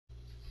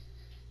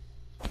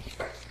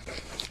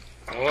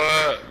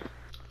What?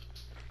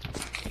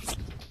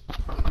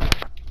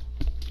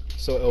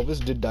 So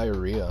Elvis did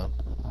diarrhea.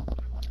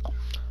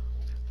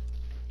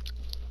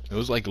 It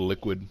was like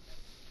liquid.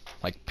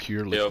 Like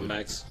pure liquid. Yo,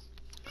 Max.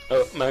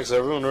 Oh, Max,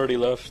 everyone already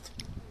left.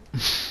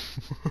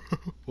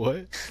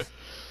 What?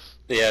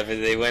 Yeah, but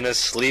they went to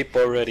sleep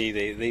already.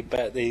 They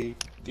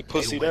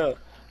pussied out.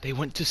 They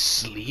went to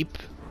sleep?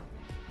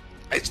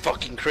 It's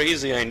fucking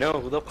crazy, I know.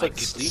 Who the fuck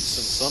sleeps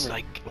in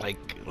summer?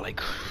 Like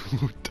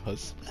who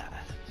does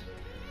that?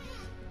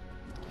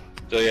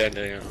 So yeah,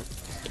 no.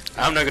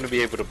 I'm not gonna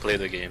be able to play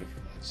the game.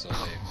 So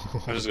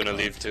I'm just gonna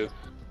leave too.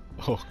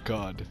 Oh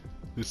god.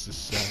 This is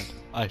sad.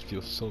 I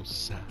feel so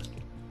sad.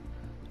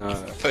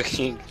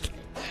 Fucking.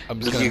 I'm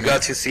just You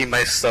got to see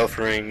my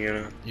suffering, you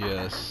know.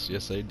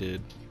 Yes, I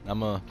did.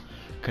 I'ma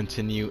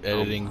continue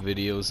editing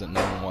videos that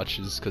no one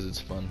watches because it's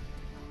fun.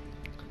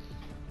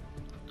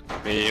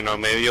 You know,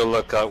 maybe you'll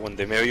look out one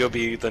day. Maybe you'll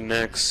be the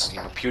next,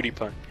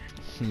 PewDiePie.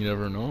 You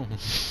never know.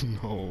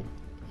 No.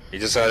 You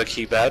just gotta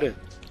keep at it.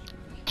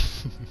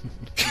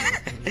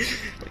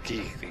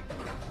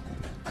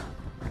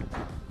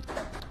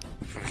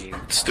 Fucking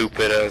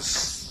stupid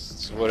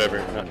ass, whatever.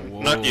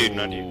 Not you.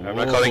 I'm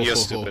not calling you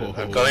stupid.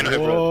 I'm calling my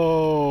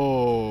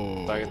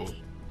brother.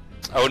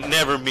 I would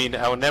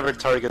never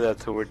target that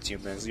towards you,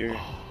 man.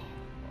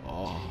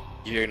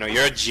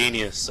 You're a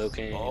genius,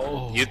 okay?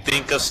 You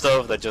think of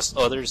stuff that just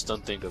others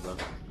don't think about.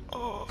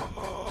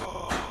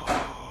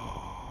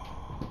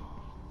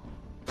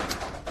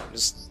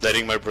 Just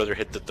letting my brother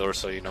hit the door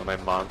so my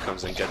mom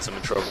comes and gets him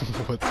in trouble.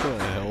 What the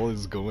hell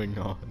is going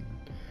on?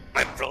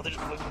 My brother's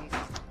fucking...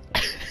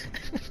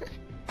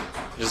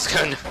 Just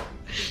kind of...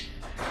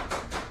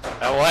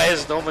 And why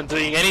is no one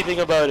doing anything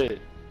about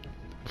it?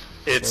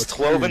 It's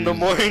 12 in the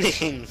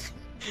morning!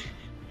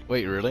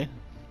 Wait, really?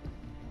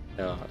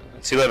 No,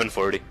 it's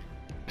 11:40.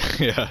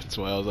 Yeah, that's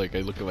why I was like, I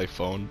look at my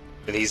phone.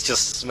 And he's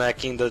just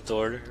smacking the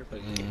door.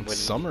 It's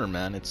summer,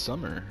 man, it's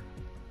summer.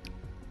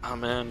 Oh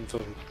man,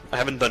 I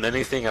haven't done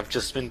anything, I've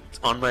just been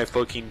on my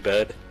fucking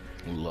bed.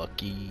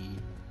 Lucky.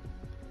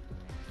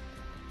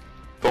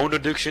 Phone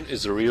addiction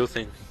is a real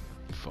thing.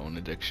 Phone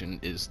addiction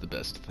is the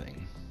best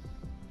thing.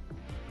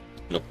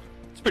 No,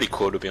 it's pretty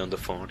cool to be on the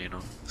phone,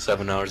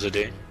 7 hours a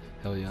day.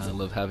 Hell yeah, I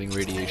love having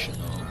radiation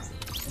though.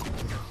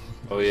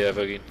 Oh yeah,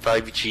 fucking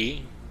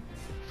 5G.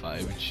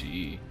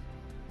 5G.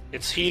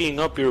 It's heating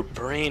up your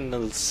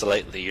brain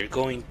slightly. You're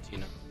going,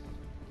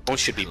 phone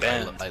should be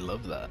banned. I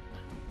love that.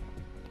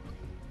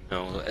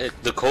 No,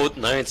 the cold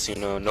nights,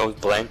 no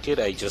blanket.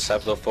 I just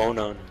have the phone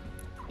on,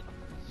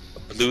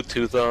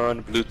 Bluetooth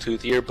on,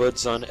 Bluetooth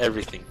earbuds on,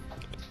 everything.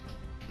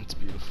 It's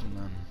beautiful,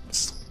 man.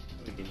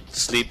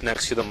 Sleep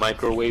next to the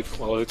microwave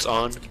while it's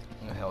on.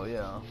 Hell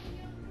yeah.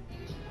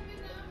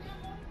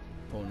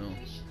 Oh no.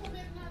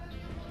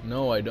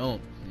 No, I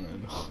don't. No,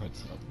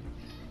 it's not.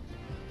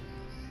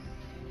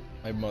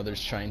 My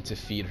mother's trying to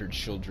feed her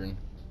children.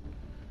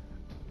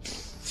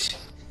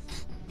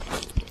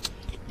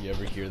 You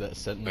ever hear that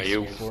sentence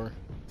before?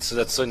 So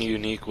that's a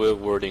unique way of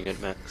wording it,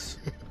 Max.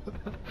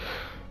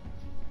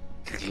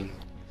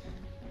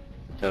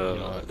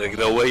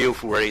 The way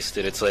you've raised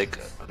it, it's like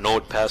a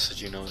note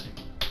passage,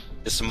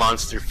 This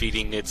monster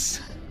feeding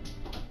its...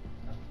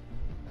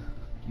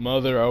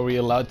 Mother, are we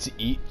allowed to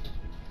eat?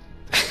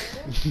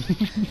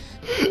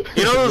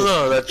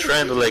 That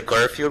trend with like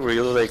Garfield where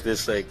you look like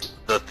this, like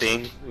the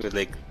thing with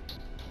like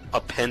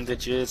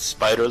appendages,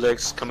 spider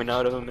legs coming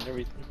out of him and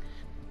everything.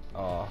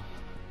 Oh,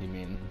 you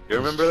mean? You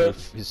remember that?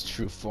 His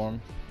true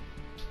form.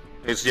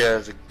 It's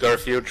a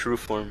Garfield true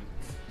form.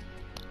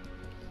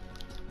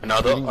 And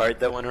all the art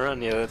that went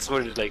around, that's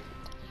what it like.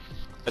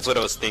 That's what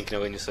I was thinking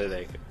of when you said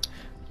like,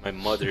 my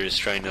mother is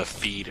trying to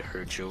feed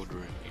her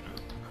children,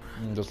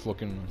 Just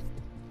looking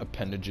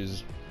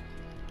appendages.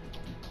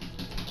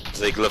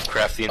 It's like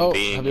Lovecraftian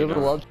being. Have you ever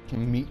watched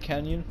Meat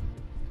Canyon?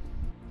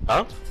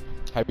 Huh?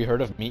 Have you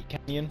heard of Meat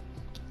Canyon?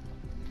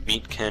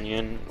 Meat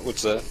Canyon?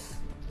 What's that?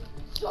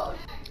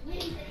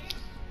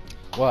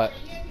 What?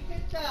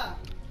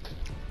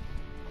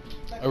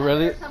 Oh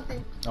really?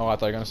 Oh, I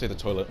thought you were gonna say the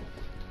toilet.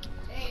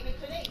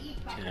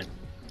 Yeah.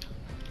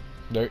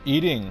 They're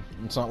eating.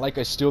 It's not like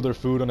I steal their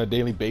food on a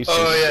daily basis.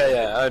 Oh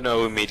yeah, I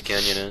know who Meat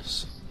Canyon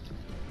is.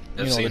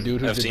 I've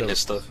seen his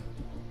stuff.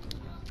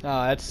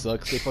 Ah, that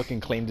sucks. They fucking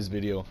claimed his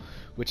video,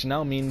 which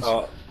now means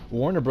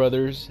Warner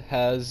Brothers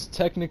has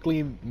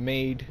technically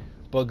made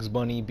Bugs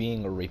Bunny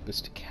being a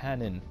rapist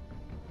canon.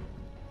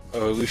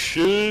 Oh,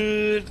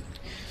 shit!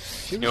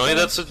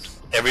 That's what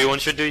everyone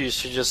should do. You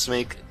should just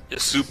make a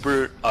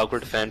super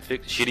awkward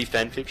shitty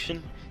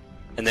fanfiction,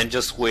 and then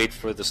just wait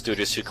for the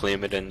studios to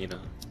claim it, and Yeah.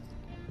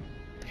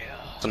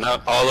 So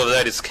now all of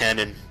that is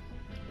canon.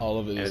 All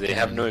of it is they canon.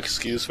 have no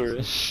excuse for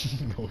it.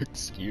 No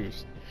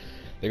excuse.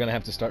 They're gonna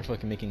have to start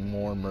fucking making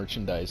more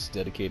merchandise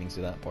dedicating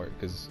to that part,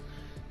 because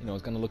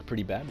it's gonna look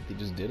pretty bad if they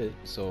just did it.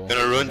 So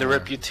gonna ruin the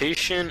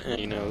reputation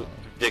and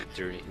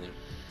victory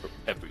for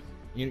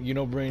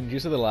everyone. Brain,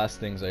 these are the last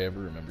things I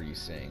ever remember you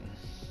saying.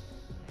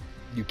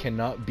 You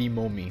cannot be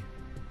mommy.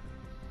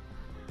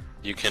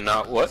 You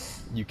cannot what?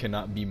 You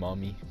cannot be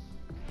mommy.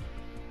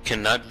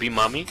 Cannot be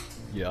mommy?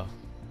 Yeah.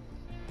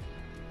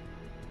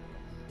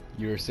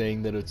 You were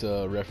saying that it's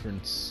a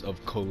reference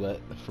of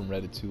Colette from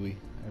Ratatouille.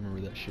 I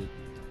remember that shit.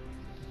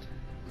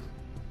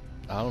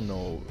 I don't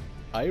know.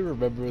 I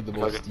remember the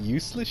most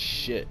useless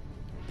shit.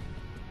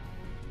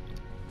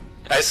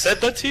 I said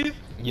that to you?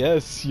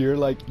 Yes, you're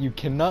like, you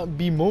cannot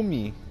be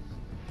mommy.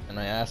 And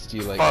I asked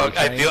you, like, fuck,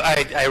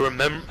 I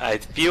remember, I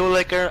feel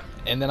like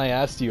and then I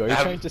asked you, are you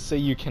trying to say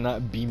you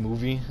cannot be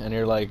movie? And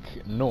you're like,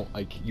 no,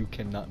 you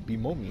cannot be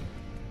mommy.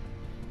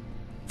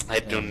 I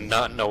do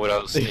not know what I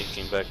was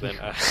thinking back then.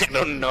 I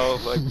don't know,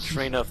 like,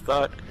 train of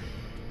thought.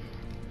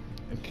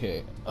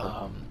 Okay,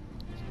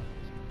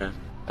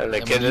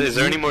 like, is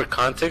there any more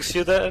context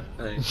to that?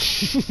 Like,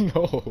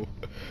 no.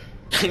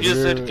 I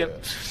just said,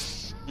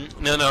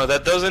 no,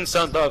 that doesn't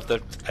sound off.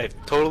 That I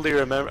totally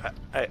remember.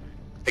 I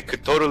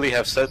could totally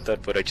have said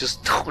that, but I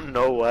just don't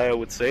know why I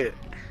would say it.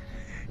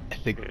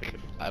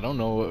 I don't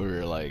know what we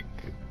were like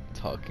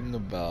talking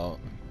about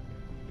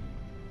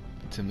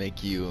to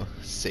make you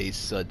say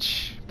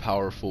such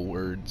powerful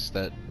words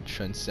that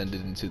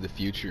transcended into the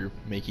future,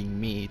 making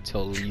me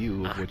tell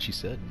you what you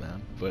said,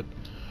 man. But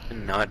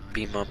not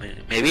be mommy.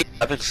 Maybe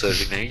episode.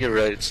 You know, you're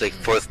right. It's like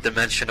fourth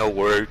dimensional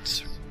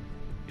words.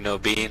 You know,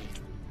 being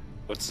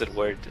what's that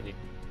word?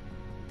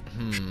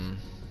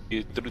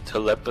 You through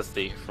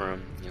telepathy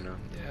from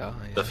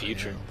the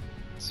future.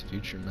 Yeah. It's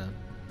future, man.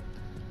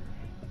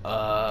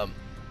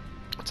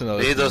 What's another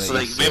maybe thing those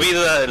like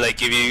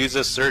like if you use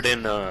a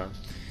certain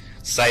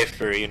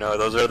cipher, you know,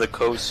 those are the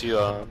codes you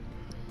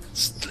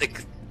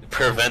like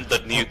prevent the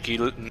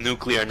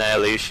nuclear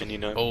annihilation, you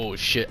know. Oh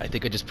shit! I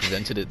think I just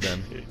prevented it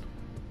then.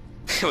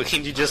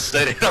 Can you just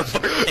set it up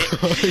for me?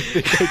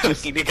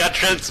 It got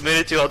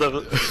transmitted to all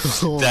the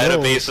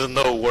databases in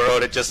the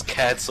world. It just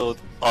canceled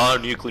all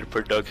nuclear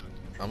production.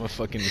 I'm a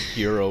fucking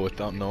hero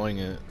without knowing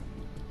it.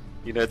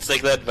 You know, it's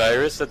like that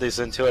virus that they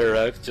sent to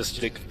Iraq just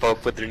to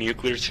fuck with their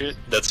nuclear shit.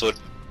 That's what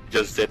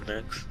just did,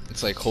 Max.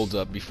 It's like, hold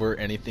up, before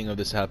anything of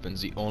this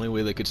happens, the only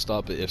way they could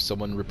stop it if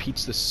someone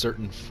repeats this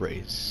certain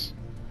phrase.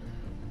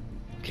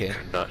 Okay. You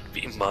cannot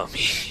be mommy.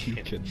 You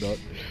cannot.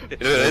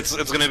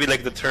 It's gonna be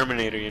like the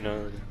Terminator, you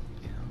know.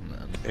 Yeah,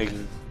 man. Like,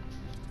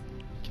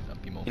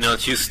 Cannot be mommy. you know,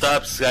 to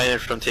stop Skynet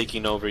from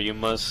taking over, you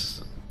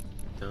must,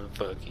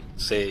 fucking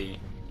say,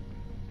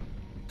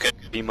 could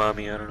be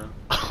mommy. I don't know.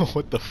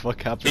 What the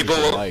fuck happened? People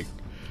to like.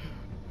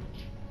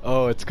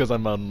 Oh, it's because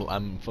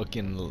I'm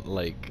fucking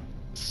like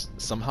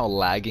somehow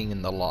lagging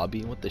in the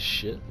lobby. What the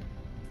shit?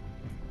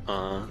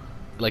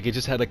 Like it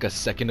just had like a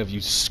second of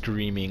you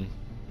screaming.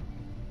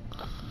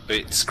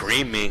 Wait,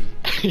 screaming?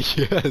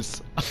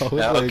 Yes.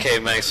 Okay,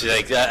 Max.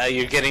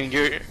 You're getting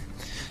you're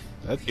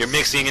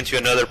mixing into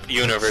another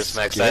universe,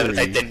 Max.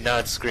 I did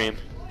not scream.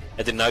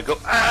 I did not go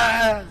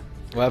ah.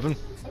 What happened?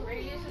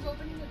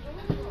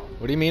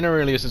 What do you mean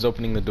Aurelius is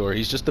opening the door?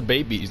 He's just a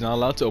baby. He's not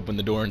allowed to open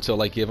the door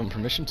until I give him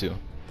permission to.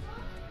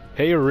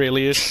 Hey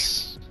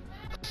Aurelius.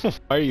 Why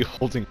are you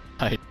holding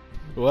tight?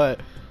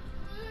 What?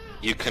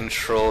 You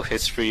control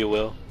his free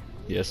will.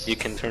 Yes. You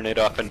can turn it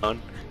off and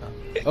on.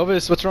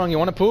 Elvis, what's wrong? You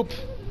want to poop?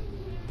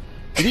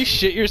 Did you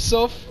shit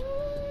yourself?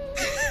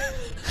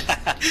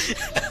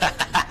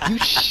 You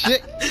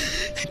shit?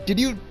 Did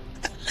you?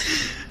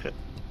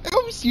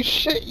 Elvis, you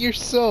shit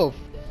yourself.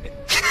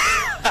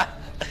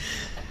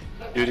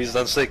 Dude, he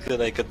sounds like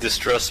a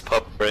distressed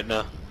pup right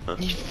now. Huh?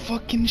 He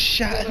fucking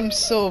shot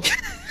himself.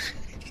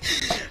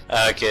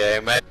 Okay,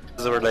 my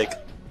were like,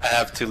 I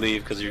have to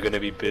leave because you're gonna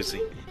be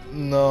busy.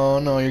 No,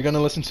 you're gonna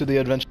listen to the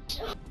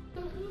adventures.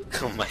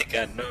 Oh my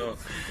god, no.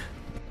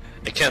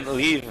 I can't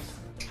leave.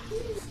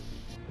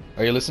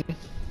 Are you listening?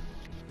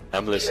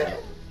 I'm listening.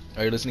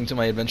 Are you listening to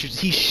my adventures?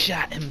 He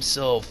shot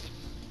himself.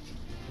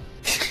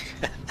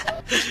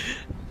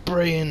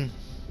 Brian.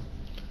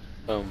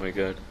 Oh my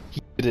god.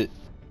 He did it.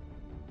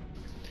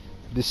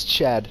 This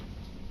Chad.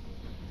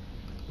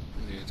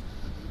 Dude.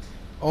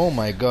 Oh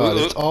my god,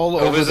 it's all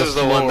over the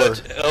floor.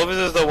 Elvis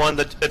is the one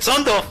that... It's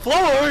on the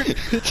floor!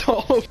 It's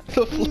all over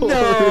the floor.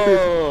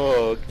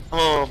 No!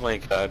 Oh my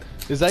god.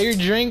 Is that your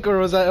drink or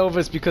was that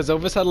Elvis? Because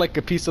Elvis had like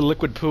a piece of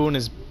liquid poo in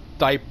his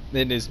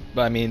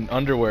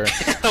underwear.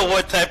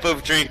 What type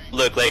of drink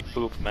look like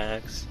poop,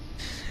 Max?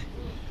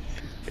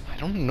 I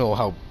don't know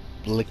how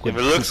liquid.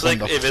 If it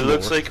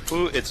looks like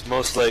poo, it's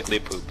most likely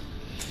poop.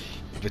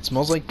 If it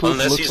smells like poop,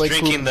 unless looks he's like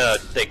drinking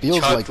poop, the feels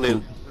chocolate, like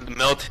poop.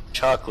 melted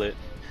chocolate.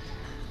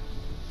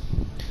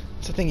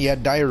 That's the thing. He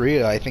had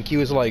diarrhea. I think he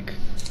was like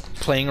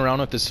playing around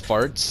with his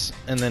farts,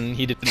 and then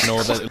he didn't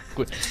know that.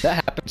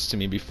 That happens to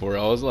me before.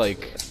 I was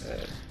like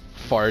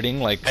farting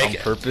like on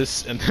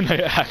purpose, and then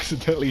I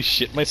accidentally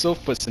shit myself.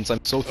 But since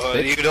I'm so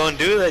thick, you don't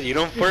do that. You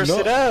don't force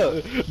it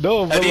out.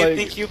 No, but how do you like,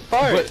 think you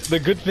fart? But the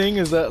good thing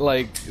is that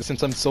like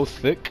since I'm so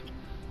thick.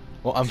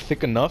 Well, I'm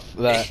thick enough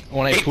that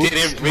when I poop,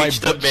 my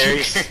butt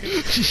cheeks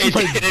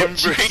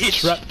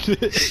trapped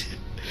it.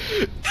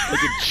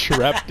 Like it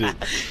trapped it.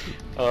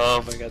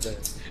 Oh my god,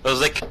 it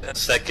was like a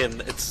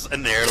second. It's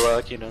an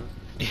airlock, you know.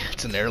 Yeah,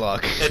 it's an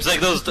airlock. It's like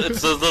those.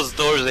 It's those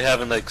doors they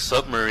have in like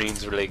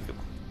submarines or like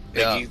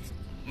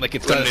Like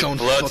it's got when its it own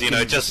floods, fucking... you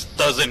know, it just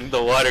doesn't.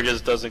 The water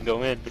just doesn't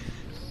go in.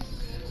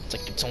 It's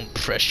like its own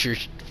pressure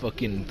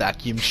fucking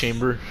vacuum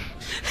chamber.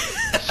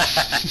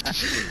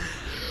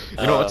 You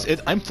know,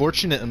 I'm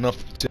fortunate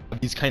enough to have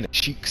these kind of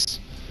cheeks.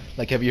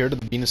 Like, have you heard of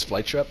the Venus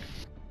flytrap?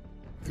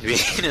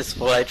 Venus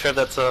flytrap,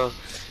 that's all.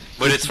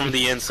 But it's from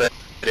the inside.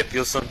 It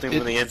feels something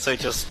from the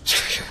inside,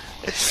 just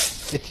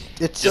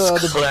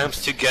it's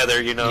clamps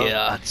together, you know.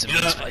 Yeah, it's a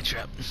Venus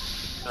flytrap.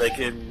 Like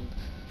in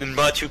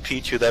Machu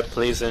Picchu, that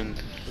plays in.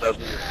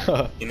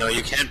 You know,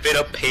 you can't fit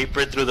up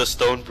paper through the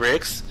stone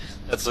bricks.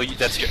 That's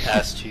your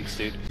ass cheeks,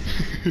 dude.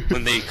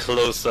 When they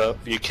close up,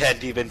 you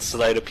can't even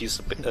slide a piece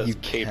of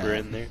paper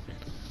in there.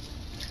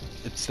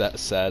 It's that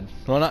sad.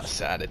 Well, not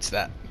sad. It's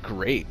that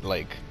great.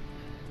 Like,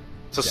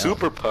 it's a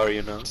superpower,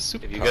 you know.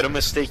 If you get a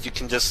mistake, you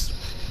can just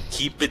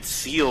keep it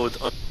sealed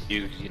on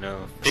you. You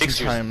know.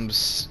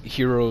 Sometimes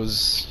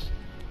heroes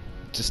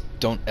just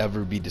don't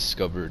ever be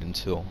discovered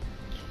until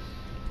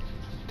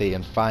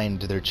they find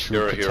their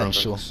true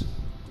potential.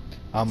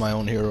 I'm my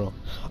own hero.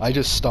 I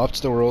just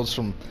stopped the worlds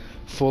from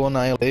full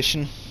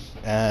annihilation,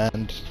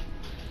 and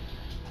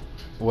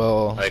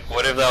well. Like,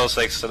 what if that was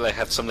like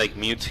have some like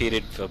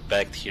mutated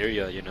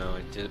bacteria? You know,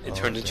 it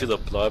turns into the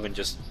blob and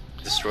just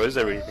destroys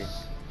everything.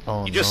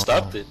 Oh, you just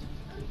stopped it.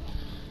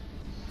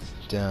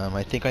 Damn,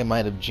 I think I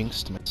might have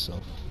jinxed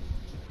myself.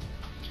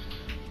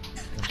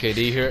 Okay,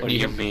 do you hear? What do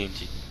you mean?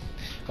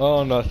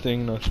 Oh,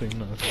 nothing. Alright,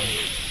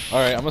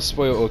 I'm gonna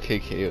spoil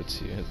OKKO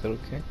to you. Is that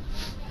okay?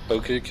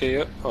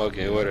 OKKO?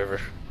 Okay, whatever.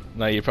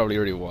 No, you probably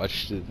already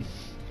watched it.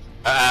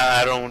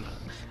 I don't.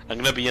 I'm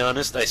gonna be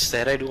honest. I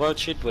said I'd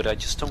watch it, but I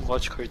just don't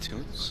watch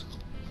cartoons.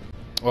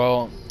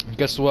 Well,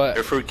 guess what?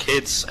 They're for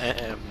kids.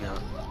 No.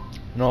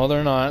 No,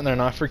 they're not. They're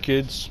not for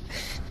kids.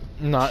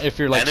 Not if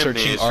you're like anime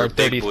searching is for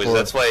big R34. boys.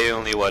 That's why you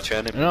only watch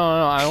anime. No,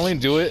 I only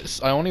do it.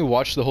 I only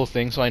watch the whole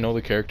thing so I know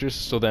the characters.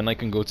 So then I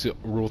can go to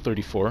Rule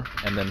 34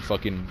 and then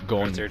fucking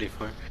go on.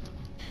 34.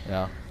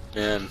 Yeah.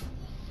 Man.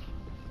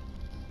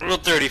 Rule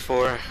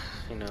 34.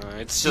 You know,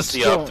 it's just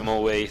the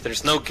optimal way.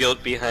 There's no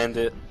guilt behind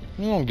it.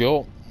 No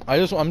guilt.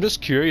 I'm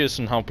just curious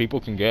in how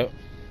people can get.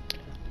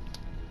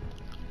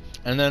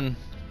 And then,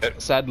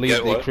 sadly,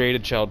 they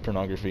created child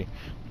pornography,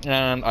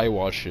 and I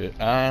watch it,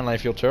 and I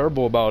feel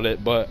terrible about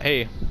it. But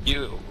hey,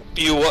 you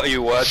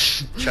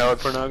watch child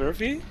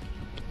pornography?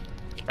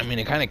 I mean,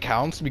 it kind of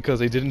counts because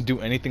they didn't do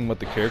anything with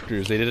the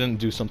characters. They didn't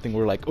do something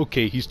where like,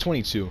 okay, he's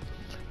 22.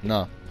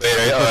 No.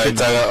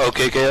 Wait,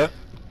 okay, Kaya?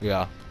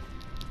 Yeah.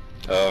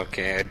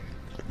 Okay.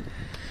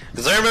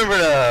 Cause I remember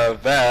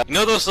that. You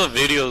know those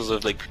videos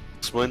of like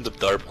exploring the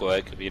dark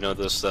web. You know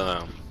those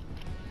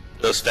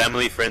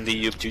family-friendly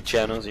YouTube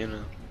channels. You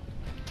know.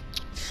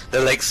 They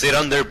like sit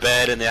on their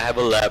bed and they have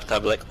a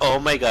laptop. Like, oh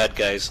my god,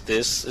 guys,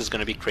 this is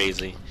gonna be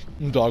crazy.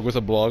 Dog with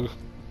a blog.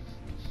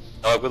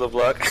 Dog with a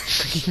blog.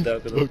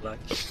 Dog with a blog.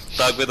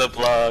 Dog with a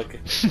blog.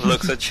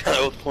 Looks at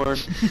child porn.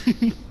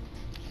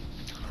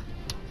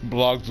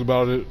 Blogs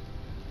about it.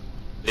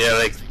 Yeah,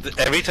 like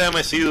every time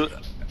I see.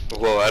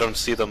 Well, I don't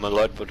see them a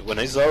lot, but when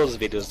I saw those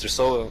videos,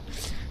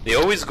 they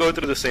always go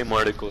through the same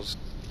articles,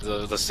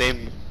 the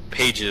same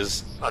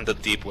pages on the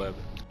deep web.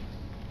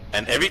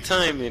 And every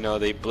time, you know,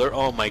 they blur,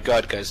 oh my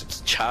god, guys,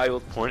 it's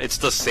child porn. It's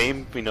the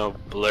same, you know,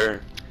 blur.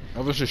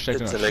 I was just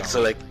checking it out.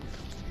 So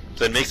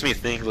it makes me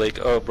think, like,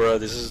 oh, bro,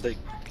 this is like,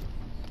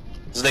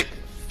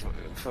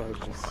 how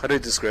do I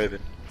describe it?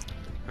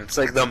 It's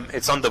like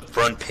it's on the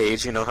front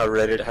page, you know how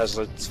Reddit has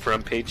its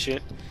front page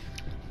shit?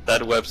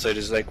 That website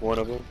is like one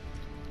of them.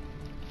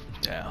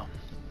 Yeah.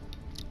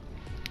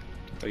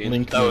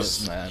 Again, that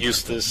was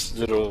Eustace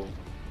little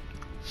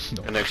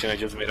connection I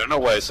just made. I don't know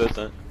why I said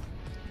that.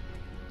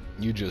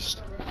 You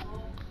just...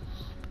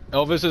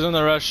 Elvis is in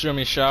the restroom,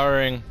 he's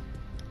showering.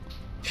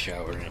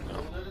 Showering,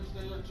 no.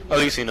 At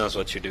least he knows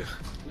what you do.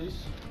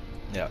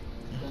 Yeah.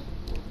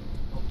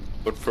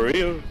 But for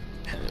real,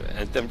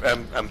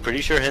 I'm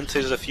pretty sure hentai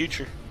is the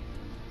future.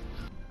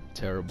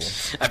 Terrible.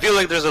 I feel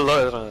like there's a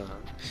lot of...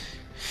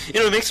 you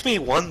know, it makes me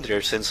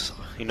wonder since,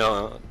 you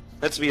know...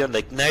 Let's be honest,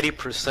 like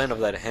 90% of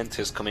that hentai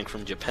is coming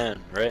from Japan,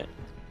 right?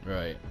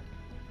 Right.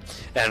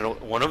 And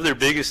one of their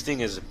biggest thing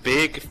is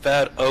big,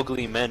 fat,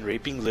 ugly men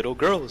raping little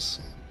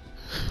girls.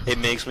 It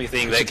makes me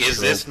think, like,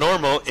 is this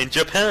normal in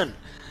Japan?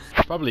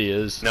 Probably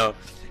is. No.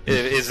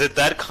 Is it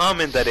that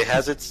common that it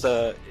has its,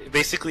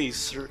 basically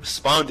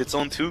spawned its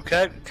own two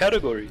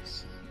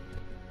categories?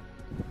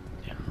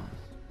 Yeah.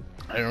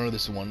 I remember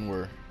this one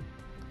where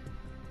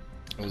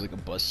it was like a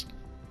bus,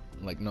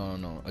 like,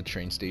 no, a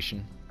train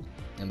station.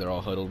 And they're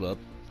all huddled up,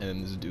 and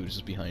then this dude is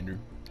just behind her,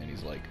 and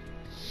he's like,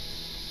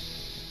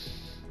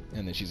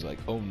 and then she's like,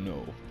 oh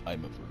no,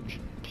 I'm a virgin,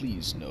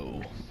 please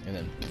no, and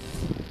then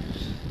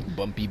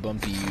bumpy,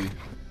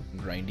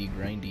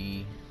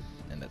 grindy,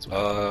 and that's what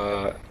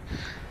I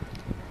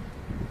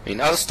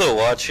mean, I'll still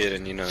watch it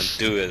and, you know,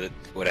 do it,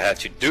 what I have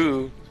to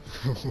do.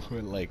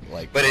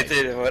 But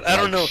I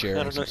don't know,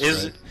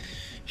 is it,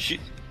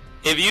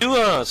 if you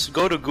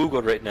go to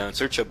Google right now and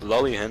search up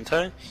lolly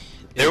hentai,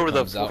 there were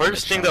the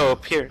first thing that will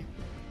appear.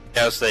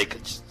 Yeah, it's like,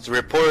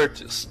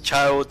 report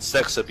child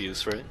sex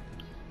abuse, right?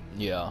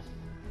 Yeah.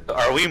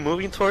 Are we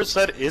moving towards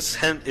that? Is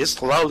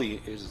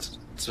lolly, is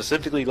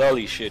specifically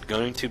lolly shit,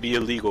 going to be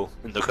illegal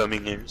in the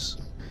coming years?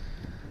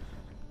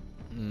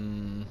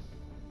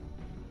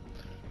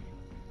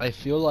 I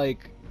feel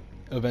like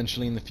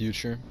eventually in the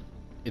future,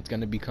 it's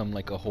gonna become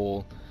like a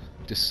whole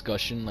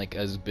discussion, like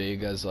as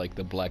big as like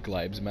the Black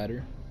Lives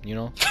Matter. You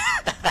know?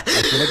 I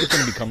feel like it's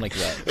gonna become like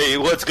that. Wait,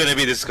 what's gonna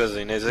be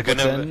discussing? Is it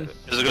gonna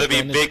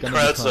be big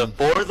crowds for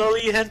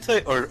lolly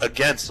hentai or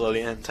against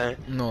lolly hentai?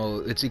 No,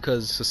 it's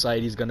because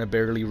society's gonna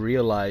barely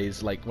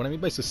realize, like, what I mean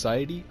by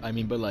society, I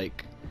mean by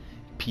like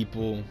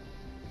people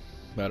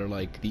that are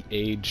like the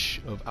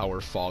age of our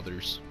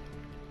fathers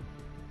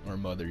or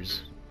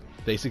mothers,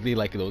 basically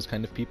like those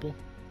kind of people,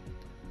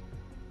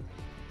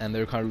 and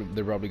they're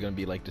probably gonna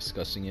be like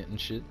discussing it and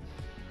shit,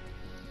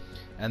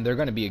 and they're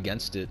gonna be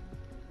against it.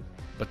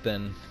 But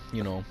then,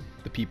 you know,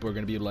 the people are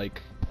gonna be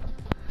like,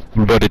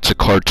 but it's a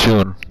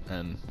cartoon,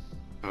 and...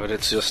 But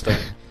it's just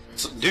art.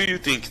 So do you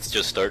think it's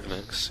just art,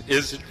 Max?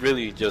 Is it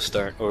really just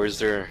art, or is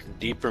there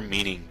deeper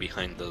meaning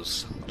behind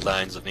those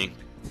lines of ink?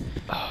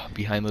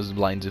 Behind those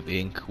lines of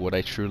ink, what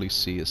I truly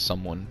see is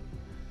someone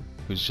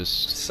who's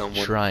just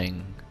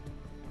trying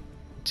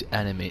to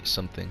animate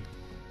something.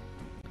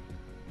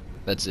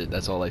 That's it,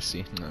 that's all I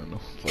see. No.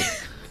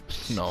 Like,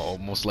 no,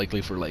 most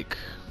likely for, like,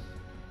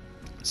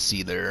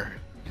 see their...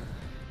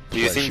 Do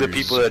you think the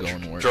people that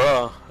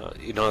draw,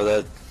 you know,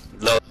 that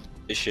love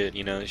shit,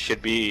 you know, should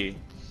be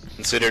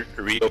considered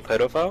real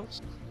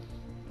pedophiles?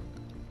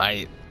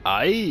 I'd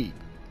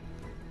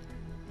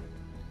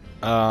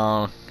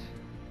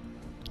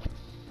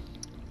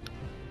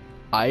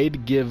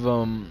give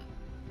them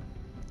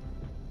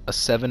a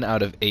 7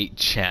 out of 8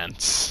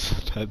 chance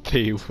that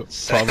they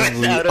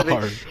probably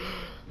are.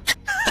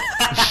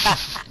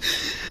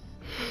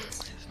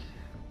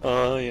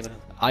 Oh, you know.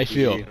 I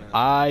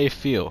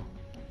feel.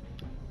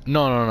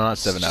 No, not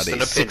 7 out of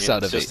 8. 6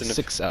 out of 8.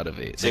 6 out of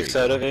 8. 6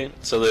 out of 8.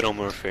 It's a little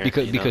more fair.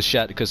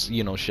 Because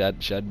you know,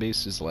 Shad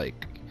Base is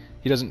like,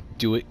 he doesn't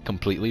do it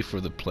completely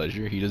for the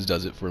pleasure. He just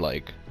does it for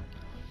like,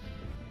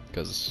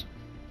 because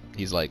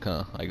he's like,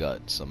 I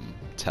got some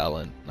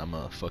talent. I'm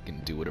gonna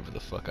fucking do whatever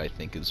the fuck I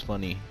think is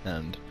funny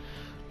and.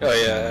 Oh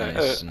yeah.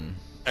 Nice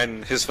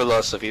and his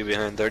philosophy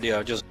behind that,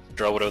 I'll just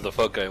draw whatever the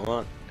fuck I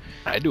want.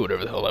 I do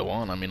whatever the hell I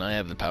want. I mean, I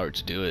have the power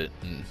to do it,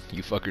 and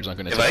you fuckers aren't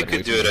gonna. If I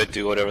could do it, I'd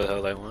do whatever the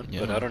hell I want.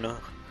 Yeah. But I don't know.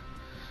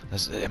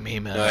 I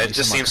mean, man. No, it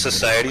just seems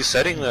society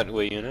setting that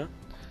way, you know.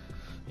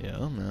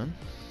 Yeah, man.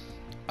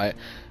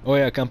 Oh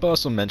yeah, Kampa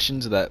also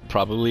mentioned that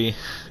probably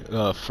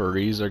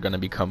furries are gonna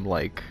become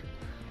like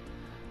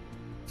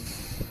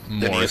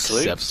more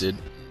accepted.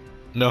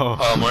 No.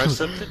 Oh, more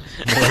accepted?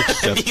 More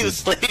accepted. You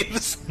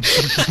slaves.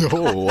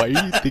 No, why are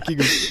you thinking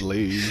of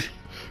slaves?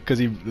 Because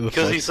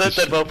he said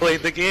that while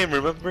playing the game,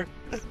 remember?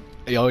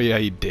 Oh yeah,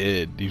 he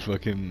did. He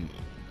fucking...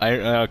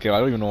 okay, I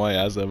don't even know why I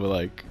asked that, but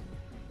like...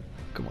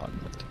 Come on.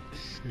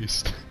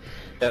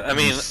 Yeah, I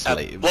mean,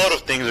 a lot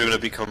of things are going to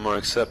become more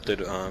accepted,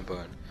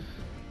 but...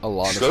 A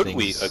lot of things... Should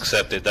we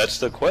accept it? That's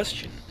the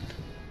question.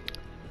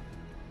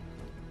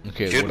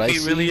 Okay, should we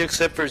really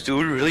accept furries? Do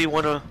we really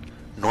want to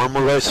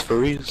normalize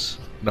furries?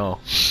 No.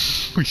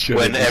 We should.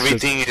 When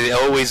everything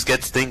always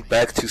gets linked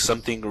back to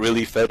something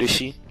really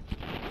fetishy?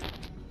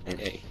 And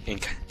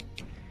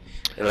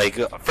like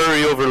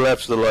furry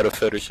overlaps with a lot of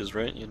fetishes,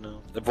 right? You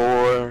know, the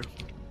vor.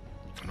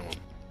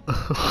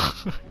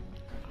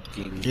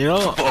 You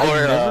know,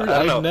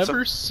 I've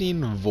never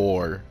seen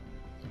vor.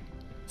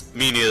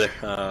 Me neither.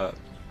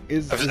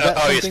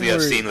 Obviously,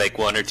 I've seen like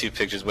 1 or 2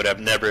 pictures, but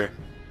I've never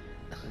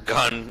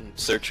gone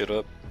search it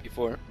up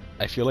before.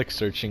 I feel like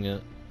searching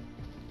it.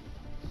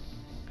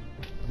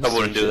 I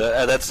wouldn't do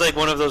that. That's like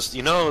one of those,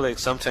 you know, like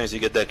sometimes you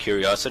get that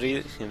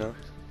curiosity, you know.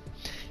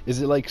 Is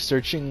it like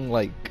searching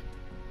like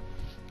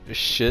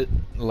shit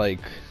like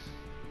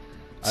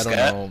I don't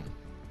know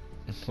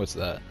what's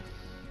that?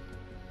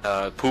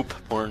 Poop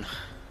porn.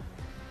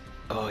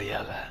 Oh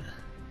yeah, that.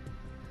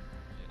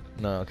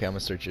 No, okay, I'm gonna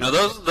search it.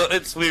 No,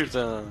 it's weird.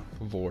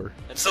 Vor.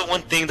 It's the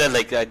one thing that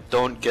like I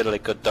don't get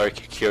like a dark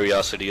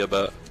curiosity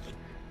about.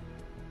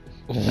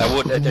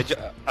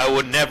 I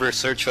would never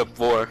search up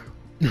vor.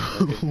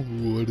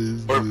 What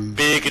is or this?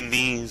 Big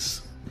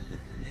knees.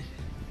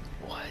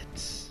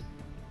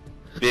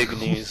 Big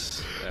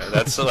knees. Yeah,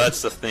 that's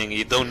the thing.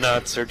 You do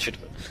not search it.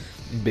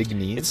 Big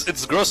knees.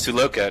 It's gross to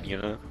look at, you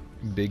know.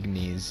 Big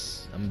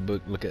knees.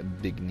 Look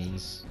at big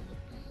knees.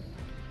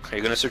 Are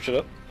you gonna search it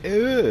up?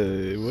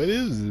 Ew, what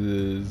is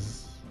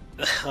this?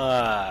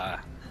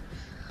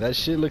 That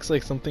shit looks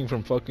like something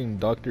from fucking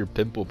Dr.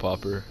 Pimple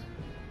Popper.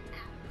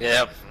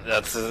 Yeah,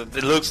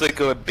 it looks like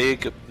a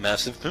big,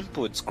 massive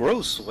pimple. It's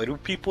gross. Why do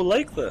people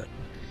like that?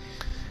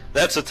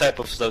 That's the type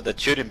of stuff that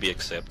shouldn't be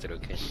accepted,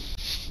 okay?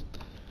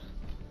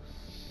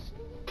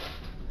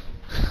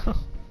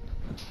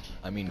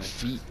 I mean,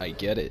 feet, I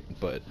get it,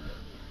 but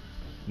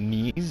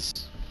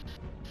knees?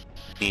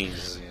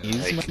 Knees,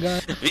 Knees, my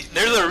guy?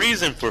 There's a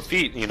reason for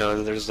feet, you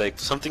know. There's like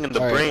something in the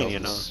brain, you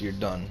know. You're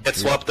done. Get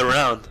swapped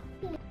around.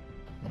 No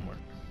more.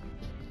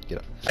 Get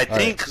up. I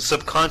think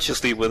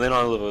subconsciously within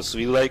all of us,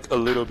 we like a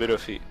little bit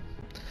of feet.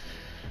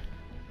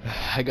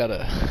 I got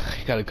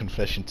a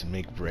confession to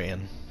make,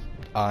 Brian.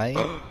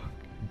 I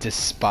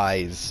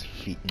despise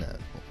feet now.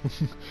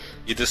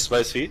 You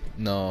despise feet?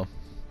 No.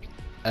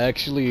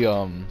 Actually,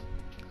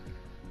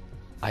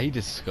 I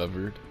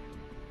discovered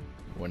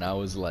when I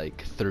was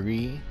like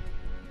 3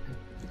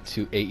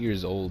 to 8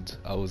 years old,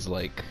 I was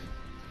like,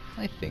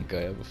 I think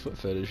I have a foot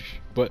fetish.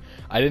 But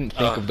I didn't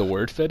think of the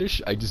word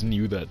fetish, I just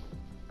knew that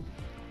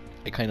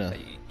I kinda...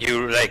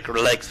 You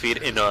like feet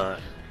in a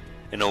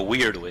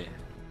weird way.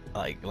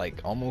 Like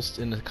almost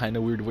in a kind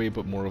of weird way,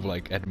 but more of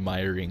like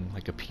admiring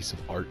like a piece of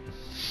art.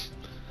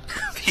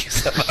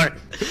 Piece of art.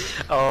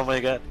 Oh my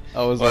god.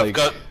 I was well, like,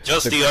 I've got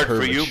just the art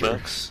for you, curvature.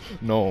 Max.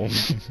 No.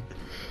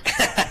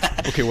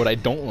 Okay, what I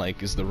don't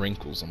like is the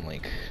wrinkles. I'm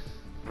like,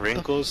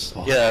 wrinkles?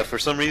 Yeah, for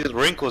some reason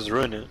wrinkles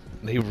ruin it.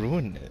 They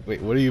ruined it.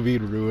 Wait, what do you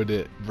mean ruined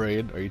it,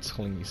 Brian? Are you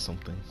telling me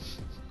something?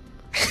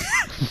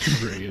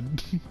 Brian.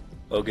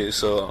 Okay,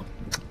 so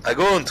I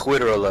go on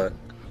Twitter a lot.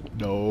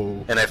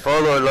 No. And I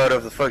follow a lot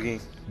of the fucking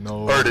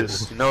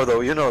artists. You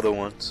know the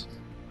ones.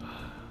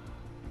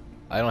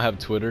 I don't have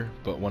Twitter,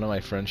 but one of my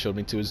friends showed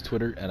me to his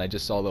Twitter, and I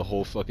just saw the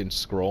whole fucking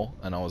scroll,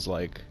 and I was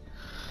like,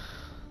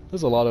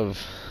 there's a lot of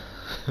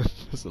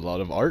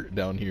art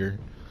down here.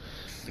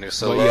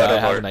 There's a but lot yeah,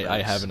 of art.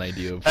 I have an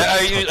idea of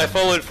I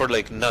follow it for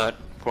like not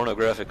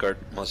pornographic art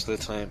most of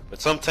the time,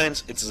 but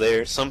sometimes it's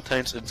there,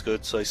 sometimes it's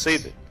good, so I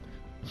save it.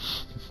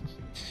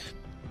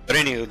 But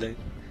anyway,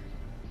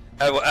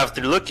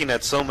 after looking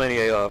at so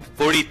many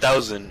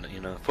 40,000,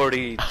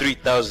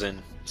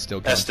 43,000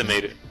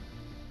 estimated,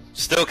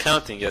 still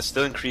counting, yes,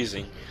 still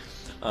increasing.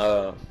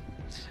 I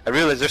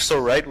realized there's a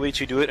right way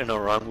to do it and a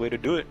wrong way to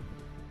do it.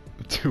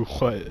 To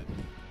what?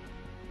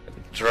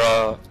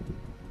 Draw.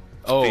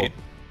 Oh, speed.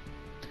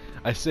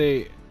 I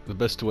say the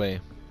best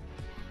way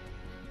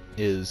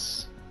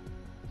is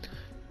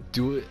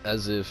do it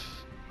as if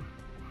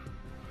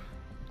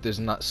there's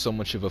not so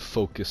much of a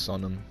focus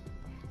on them.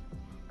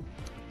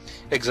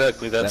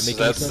 Exactly, that's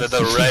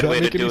the right way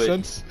to do it.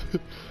 Sense?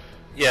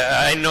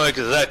 Yeah, I know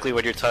exactly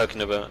what you're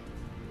talking about.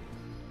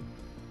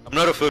 I'm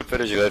not a foot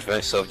fetish guy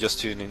myself, just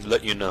to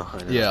let you know.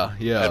 Yeah.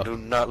 I do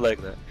not like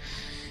that.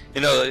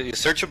 You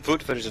search up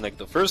foot fetish and like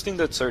the first thing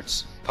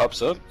that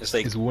pops up is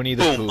like Winnie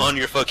the boom Pooh. on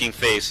your fucking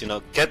face.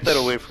 Get that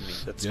away from me.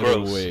 That's Get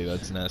gross. it away.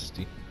 That's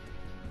nasty.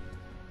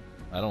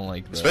 I don't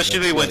like that.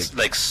 Especially when it's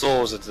like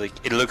souls. It's like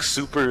it looks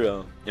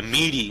super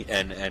meaty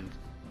and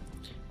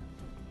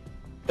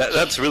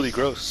that's really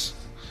gross.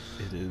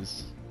 It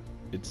is.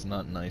 It's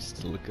not nice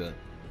to look at.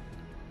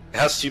 It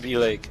has to be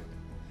like,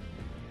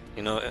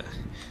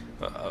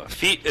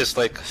 feet is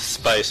like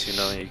spice.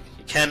 You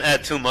can't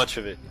add too much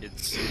of it.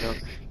 It's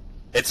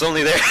it's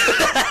only there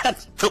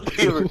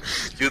to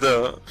do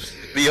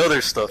the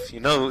other stuff. You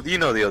know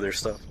the other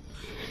stuff.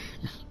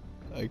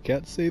 I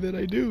can't say that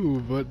I do,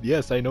 but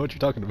yes, I know what you're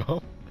talking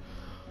about.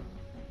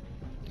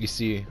 You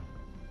see,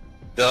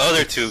 the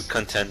other two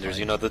contenders,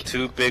 the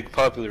two big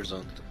popular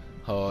zones.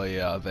 Oh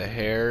yeah, the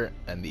hair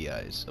and the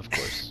eyes, of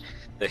course.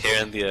 The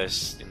hair and the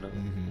eyes,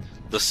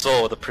 the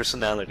soul, the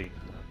personality.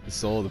 The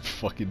soul, the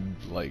fucking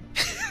like.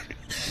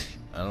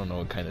 I don't know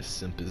what kind of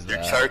simp is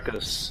that.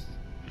 Charcas.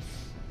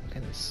 What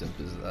kind of simp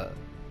is that?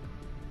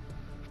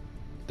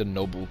 The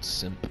noble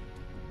simp.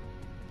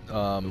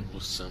 Noble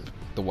simp.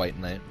 The white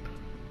knight.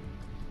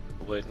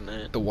 The white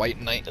knight. The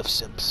white knight of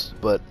simps.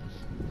 But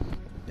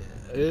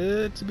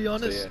to be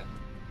honest, So, yeah.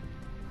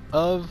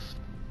 of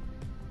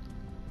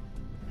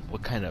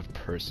what kind of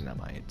person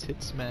am I? A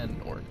tits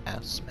man or an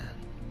ass man?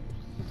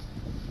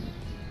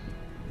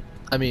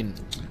 I mean,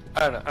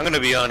 I'm gonna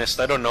be honest.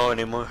 I don't know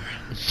anymore.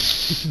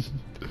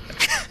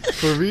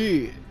 for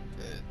me,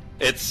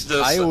 it's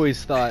just. I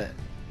always thought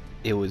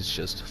it was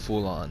just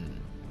full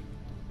on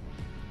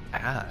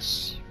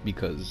ass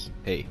because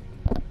hey,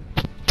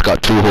 it's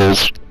got 2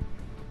 holes.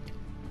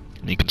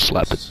 And you can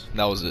slap it.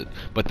 That was it.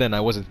 But then I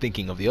wasn't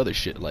thinking of the other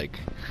shit, like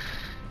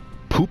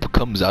poop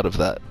comes out of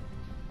that,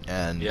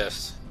 and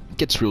Yes. it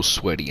gets real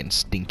sweaty and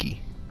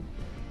stinky.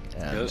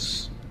 And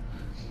Yes.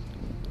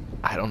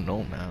 I don't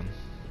know, man.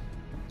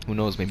 Who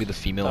knows? Maybe the I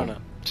don't female know.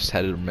 just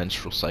had a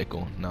menstrual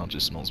cycle. Now it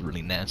just smells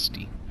really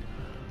nasty.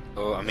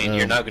 Oh, I mean,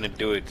 you're not gonna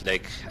do it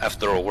like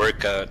after a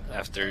workout, right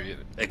after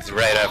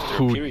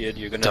Who a period.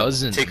 You're gonna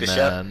doesn't, take a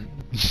man?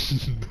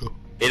 shot.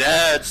 It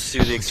adds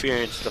to the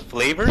experience, the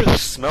flavor, the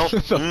smell,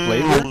 The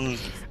flavor,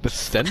 the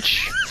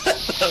stench, the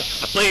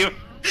flavor.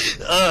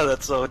 Oh,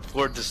 that's so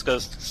more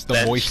disgusting. the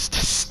Stench. moist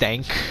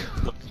stank.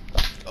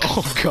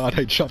 Oh god,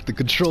 I dropped the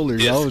controller. I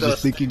was just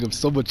Disgusting. thinking of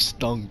so much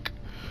stunk.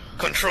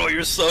 Control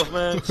yourself,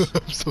 man.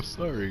 I'm so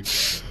sorry.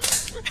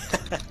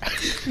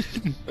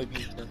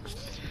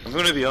 I'm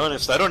gonna be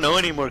honest. I don't know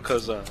anymore,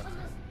 cause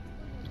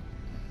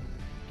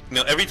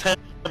every time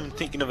I'm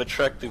thinking of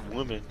attractive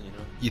women,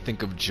 You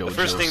think of JoJo. the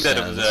first thing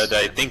that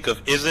I think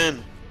of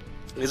isn't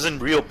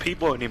real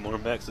people anymore,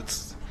 Max.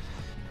 It's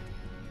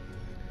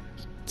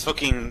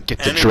fucking Get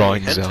the anime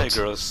drawings hentai out.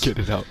 girls. Get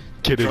it out.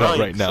 Get it out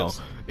right now.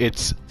 Drawings.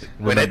 It's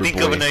When I remember, think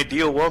boy, of an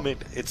ideal woman,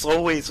 it's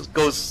always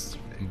goes.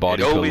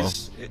 body it pillow.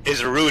 always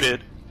is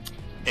rooted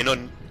in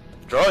a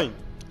drawing.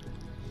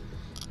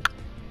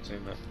 So,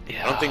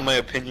 Yeah. I don't think my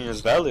opinion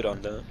is valid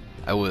on that.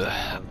 I was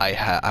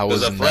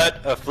Because in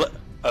that.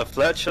 a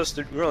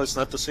flat-chested girl is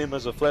not the same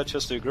as a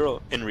flat-chested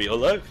girl in real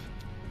life.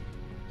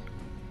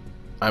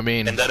 I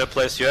mean, And that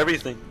applies to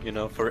everything, you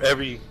know, for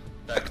every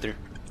factor.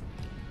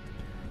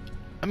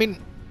 I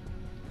mean,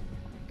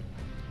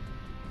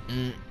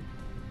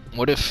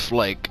 what if,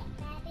 like,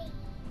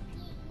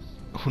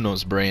 who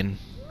knows, brain?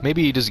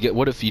 Maybe you just get.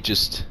 What if you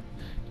just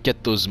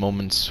get those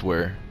moments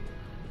where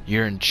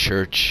you're in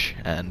church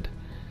and,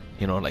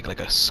 you know, like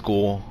a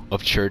school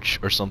of church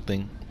or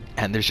something,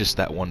 and there's just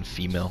that one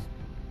female,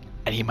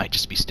 and he might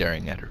just be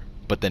staring at her,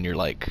 but then you're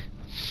like,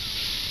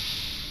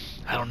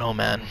 I don't know,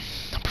 man.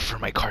 I prefer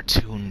my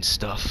cartoon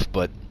stuff,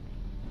 but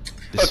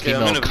this Okay,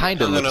 female kind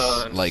of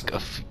looks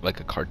like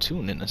a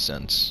cartoon in a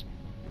sense.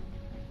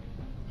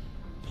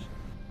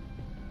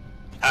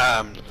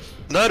 I'm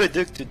not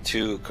addicted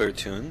to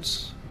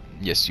cartoons.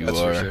 Yes, you That's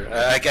are. for sure.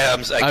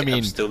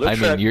 I'm still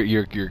attracted.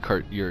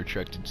 you're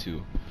attracted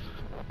to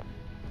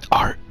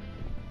art.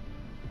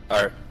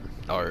 Art.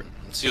 Art.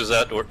 Let's use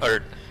that word.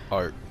 Art.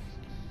 Art.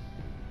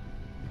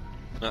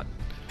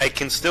 I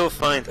can still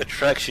find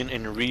attraction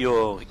in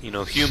real, you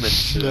know,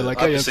 humans. Yeah, like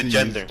opposite I have to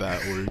gender. use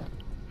that word.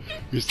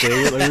 You're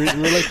saying it like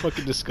we're like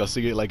fucking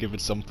discussing it like if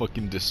it's some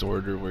fucking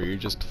disorder where you're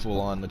just full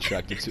on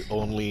attracted to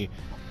only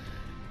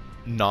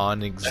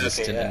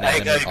non-existent Okay, I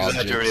inanimate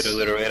exaggerate objects. a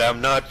little bit. I'm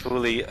not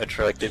fully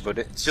attracted, but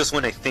it's just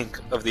when I think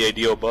of the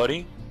ideal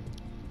body,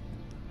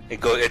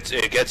 it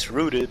gets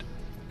rooted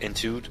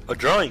into a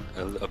drawing,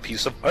 a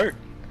piece of art.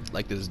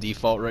 Like this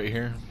default right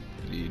here.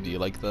 Do you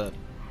like that?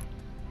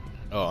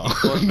 Oh,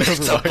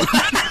 It's never a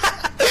mind.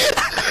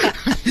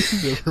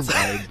 Never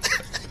mind.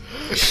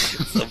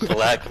 It's a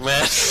black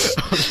mess.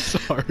 I'm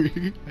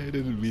sorry. I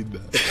didn't mean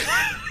that.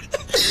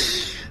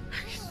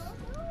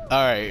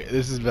 Alright,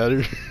 this is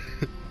better.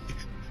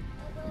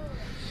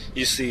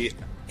 You see,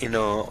 you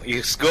know,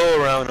 you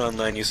go around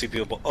online, you see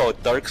people, oh,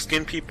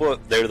 dark-skinned people,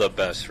 they're the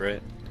best,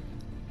 right?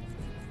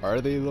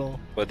 Are they though?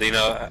 But, you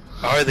know,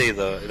 are they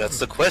though? That's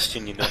the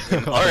question, you know.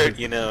 In art,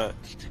 you know,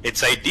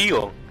 it's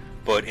ideal,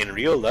 but in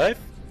real life,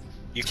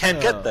 you can't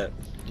get that.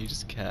 You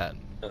just can't.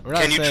 Can We're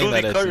not you saying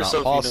truly that call it's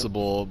yourself, not you know-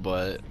 possible,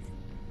 but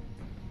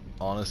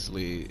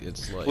honestly,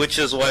 it's like... Which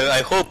is why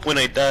I hope when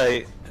I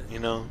die, you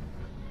know,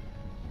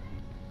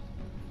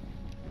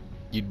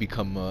 you'd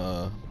become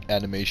a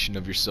animation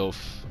of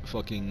yourself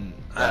fucking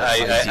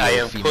I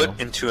ideal am female. put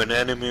into an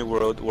anime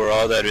world where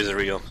all that is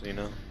real, you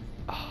know.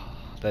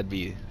 That'd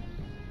be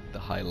the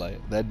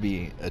highlight. That'd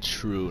be a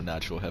true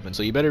natural heaven.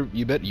 So you better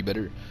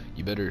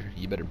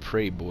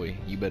pray, boy.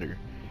 You better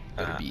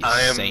be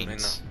I am,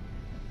 saints.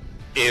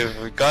 you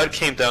know, if God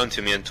came down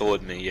to me and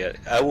told me, yeah,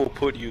 I will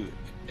put you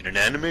in an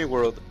anime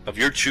world of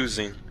your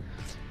choosing,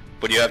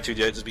 but you have to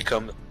just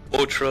become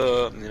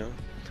ultra, you know,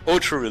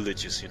 ultra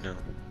religious, you know.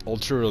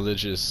 Ultra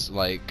religious,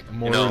 like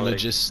more You know, like-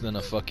 religious than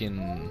a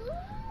fucking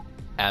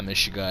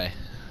Amish guy.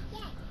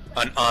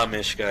 An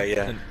Amish guy,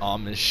 yeah. An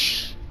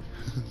Amish.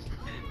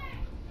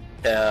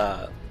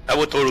 I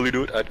would totally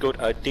do it.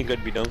 I think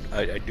I'd be down.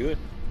 I'd do it.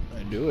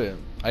 I'd do it.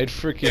 I'd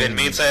freaking. If it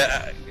means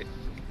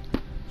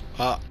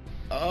What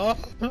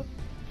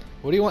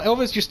do you want,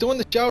 Elvis? You're still in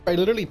the shower. I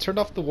literally turned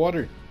off the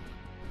water.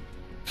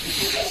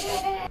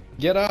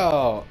 Get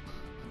out.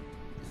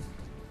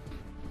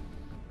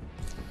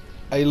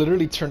 I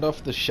literally turned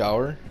off the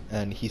shower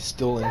and he's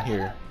still in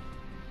here.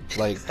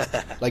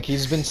 Like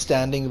he's been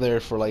standing there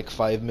for like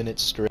 5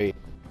 minutes straight.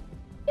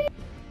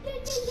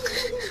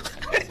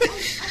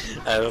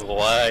 I don't know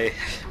why.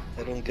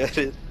 I don't get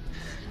it.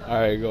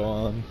 Alright, go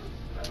on.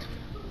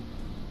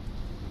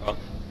 Oh.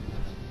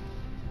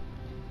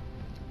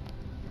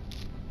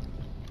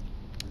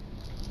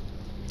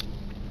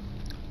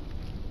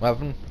 What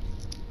happened?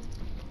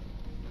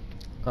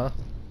 Huh?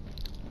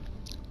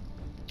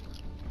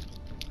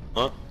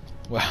 Huh?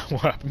 What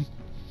happened?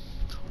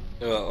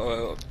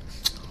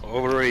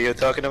 What were you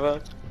talking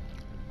about?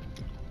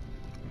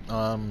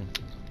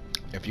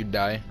 If you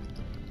die.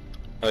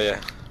 Oh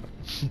yeah.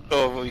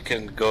 Oh, we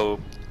can go.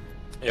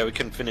 Yeah, we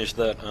can finish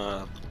that.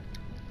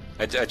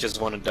 I just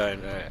want to die.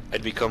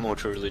 I'd become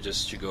ultra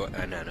religious to go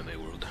an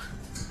anime world.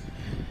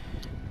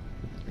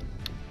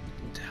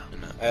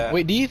 Damn.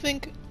 Wait, do you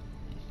think?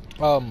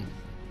 Oh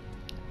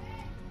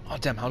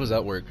damn, how does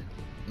that work?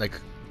 Like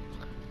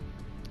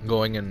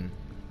going in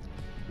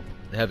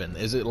heaven?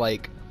 Is it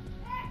like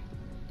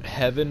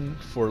heaven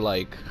for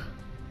like?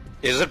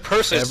 Is it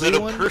Is it a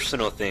everyone?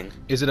 personal thing?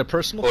 Is it a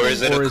personal Or thing,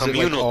 is it a or is it like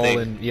communal all thing?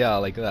 in? Yeah,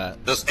 like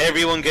that. Does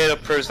everyone get a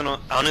personal?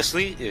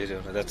 Honestly, you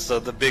know, that's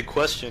the big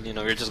question. You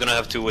know, you're just gonna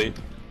have to wait.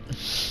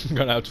 I'm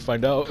gonna have to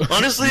find out.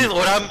 Honestly,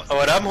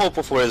 what I'm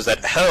hopeful for is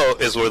that hell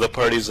is where the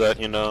party's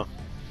at. You know,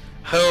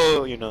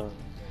 hell. You know,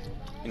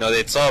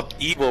 it's all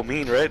evil,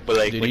 mean, right? But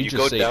like Did when he you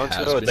just go say down to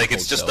has it, been like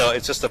it's hotel?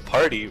 just a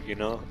party. You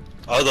know,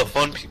 all the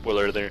fun people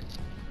are there.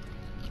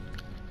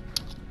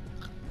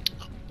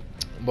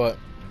 But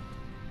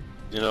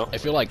You know, I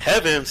feel like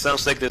heaven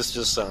sounds like this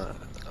just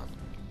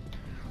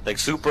like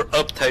super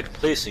uptight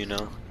place. You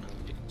know,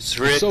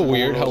 it's so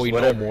weird how we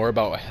whatever. know more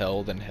about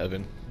hell than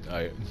heaven.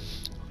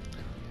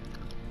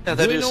 Yeah,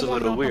 that Do we is know a more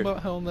little weird.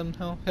 about hell than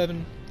hell,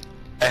 heaven?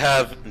 I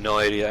have no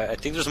idea. I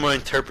think there's more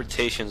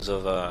interpretations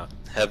of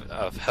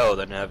hell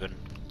than heaven.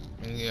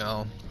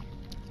 Yeah.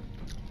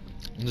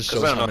 Just Because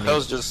shows I don't how know, many-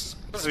 hell's just,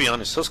 let's be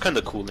honest, hell's kind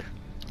of cooler.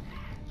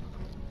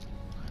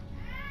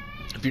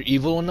 If you're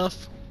evil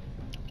enough,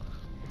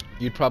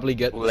 you'd probably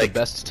get the Like-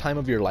 best time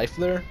of your life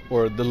there,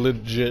 or the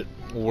legit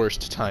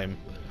worst time.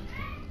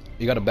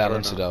 You gotta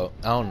balance it know. out.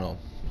 I don't know.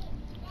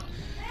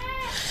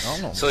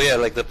 So yeah,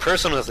 like the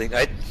personal thing,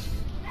 yeah,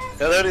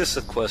 that is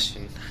a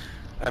question.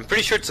 I'm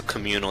pretty sure it's a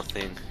communal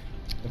thing.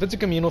 If it's a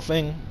communal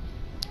thing,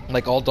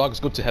 like all dogs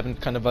go to heaven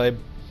kind of vibe,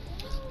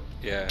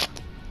 Yeah.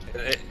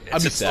 I'd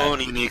It's be its sad.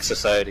 own unique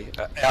society.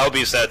 I'll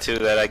be sad too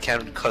that I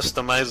can't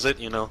customize it,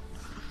 you know?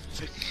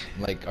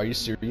 like, are you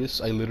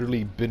serious? I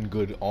literally been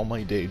good all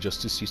my day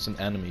just to see some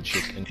anime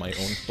chick in my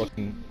own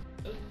fucking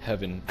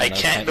heaven. I and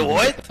can't, even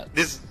what? get that.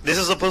 This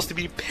is supposed to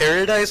be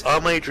paradise,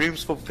 all my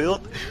dreams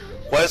fulfilled?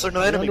 Why is there no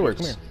Your anime? underwear,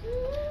 girls? come here.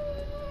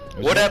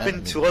 There's What no happened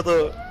anime. to all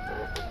the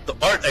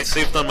art I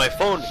saved on my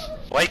phone?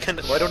 Why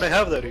don't I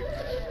have that here?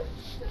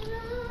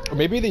 Or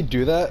maybe they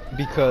do that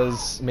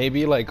because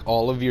maybe like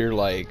all of your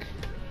like,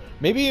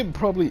 maybe it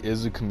probably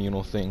is a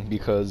communal thing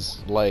because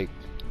like,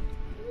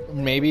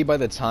 maybe by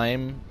the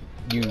time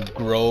you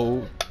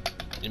grow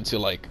into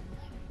like,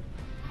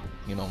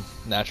 you know,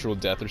 natural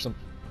death or some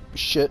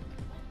shit,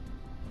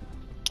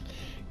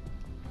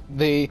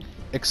 they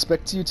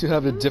expect you to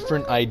have a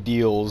different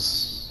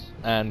ideals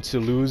and to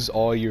lose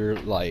all your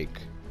like,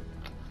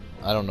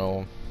 I don't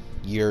know,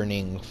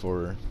 yearning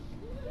for,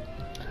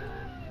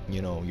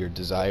 you know, your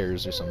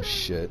desires or some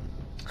shit.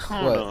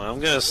 I What?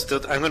 don't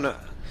know.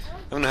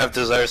 I'm gonna have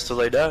desires till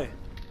I die.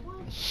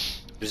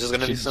 There's just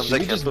gonna be Should- some should I we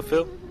can't just-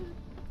 fulfill.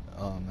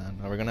 Oh man,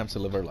 are we gonna have to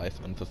live our life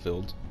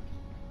unfulfilled?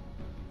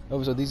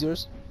 Oh, so these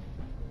yours?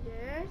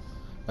 Yes.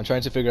 I'm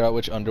trying to figure out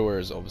which underwear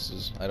is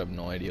Obus's. I have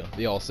no idea.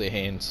 They all say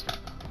Hanes.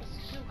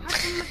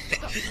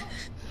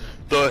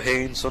 The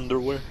Hanes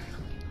underwear.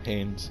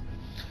 Hanes.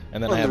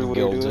 And then I have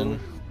Underwear, Gildan. dude.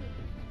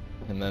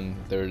 And then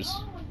there's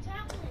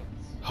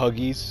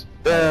Huggies.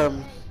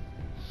 Bam.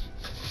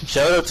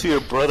 Shout out to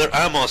your brother.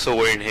 I'm also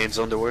wearing Hanes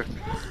underwear.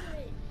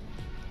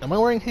 Am I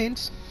wearing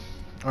Hanes?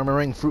 Or am I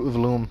wearing Fruit of the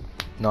Loom?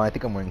 No, I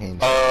think I'm wearing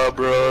Hanes.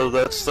 Bro,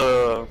 that's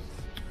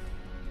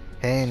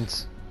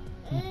Hanes.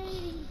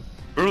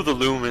 Fruit of the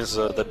Loom is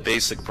the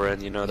basic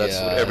brand, you know, that's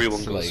Yeah, what everyone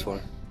it's goes like-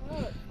 for.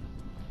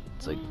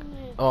 It's like,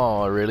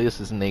 oh, Aurelius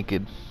is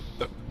naked.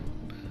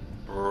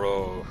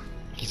 Bro.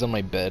 He's on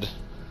my bed.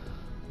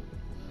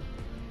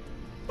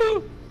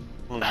 Oh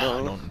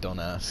no. Don't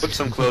ask. Put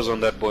some clothes on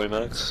that boy,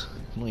 Max.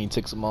 When he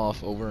takes them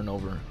off over and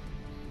over.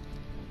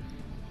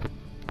 What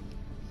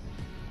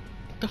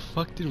the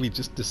fuck did we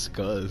just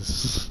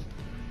discuss?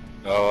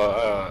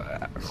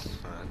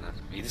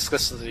 We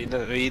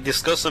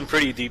discussed some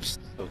pretty deep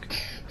stuff. Okay.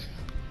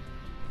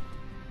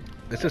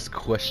 Let's just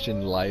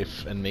question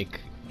life and make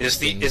Is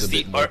things a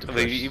the bit more art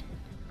depressed.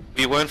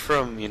 we went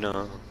from, you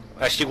know,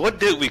 actually what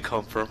did we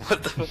come from?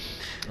 What the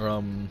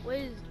What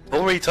is?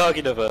 what were you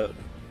talking about?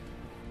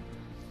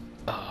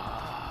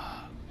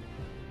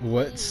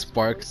 What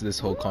sparks this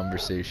whole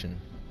conversation?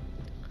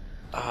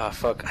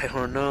 Fuck, I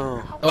don't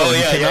know. Oh, you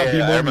yeah, cannot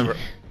be I mommy. remember.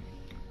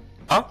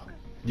 Huh?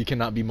 You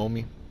cannot be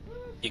mommy.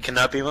 You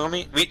cannot be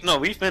mommy?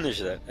 We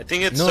finished that. I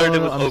think it No, started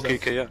no, with I'm just-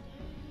 OKKO.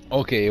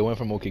 Okay, it went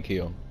from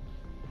OKKO.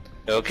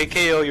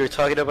 OKKO, you're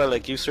talking about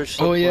like you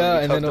searched. Oh up yeah,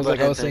 one, and then I was like,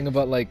 I was hentai. saying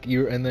about like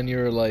you, and then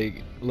you're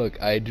like,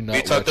 look, I do not.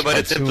 We talked watch about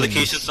its cartoons.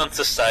 implications on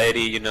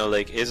society. You know,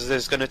 like is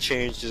this gonna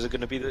change? Is it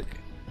gonna be the?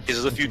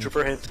 Is the future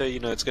for hentai? You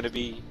know, it's gonna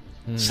be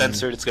Mhm.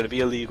 censored. It's gonna be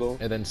illegal.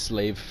 And then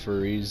slave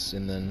furries,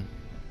 and then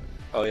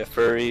Oh yeah,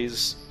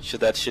 furries.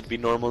 Should be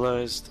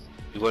normalized.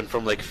 We went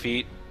from like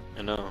feet,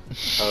 you know,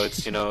 how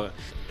it's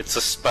it's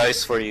a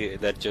spice for you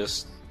that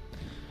just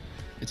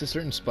it's a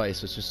certain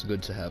spice. It's just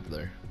good to have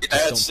there. it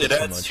Just don't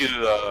adds put too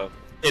much. to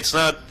it's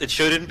not it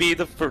shouldn't be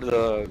the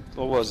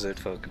what was it,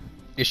 fuck.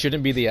 It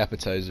shouldn't be the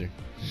appetizer.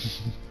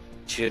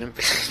 Shouldn't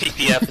be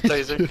the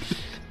appetizer.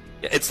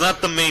 Yeah, it's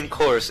not the main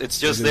course. It's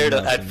just It is there to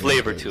not the add main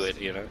flavor course. to it,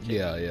 you know.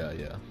 Yeah, yeah,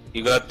 yeah.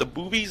 You got the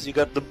boobies, you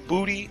got the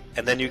booty,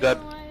 and then you got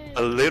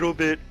a little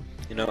bit,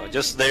 you know,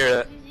 just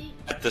there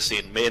at the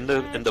scene, in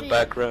the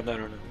background. I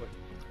don't know.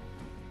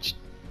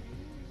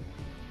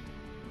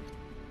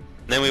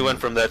 Then we went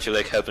from that to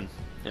like heaven,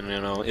 and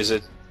you know, is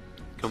it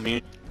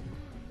communion?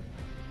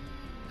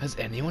 Has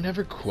anyone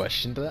ever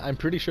questioned that? I'm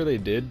pretty sure they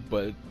did,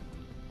 but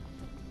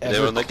They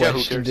ever were like, yeah, who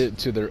questioned cares? it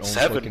to their own It's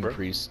heaven, fucking bro.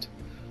 priest.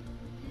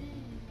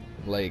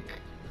 Like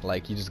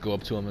you just go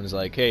up to him and it's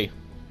like, hey,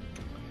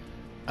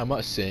 I'm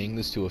not saying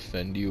this to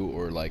offend you,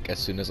 or like as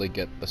soon as I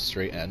get a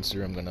straight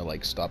answer, I'm gonna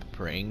like stop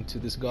praying to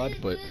this god,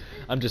 but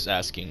I'm just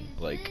asking,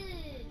 like,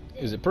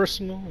 is it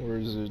personal or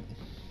is it,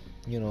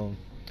 you know,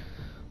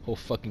 whole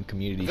fucking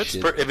community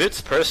shit? If it's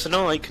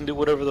personal, I can do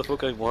whatever the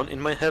fuck I want in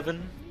my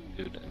heaven.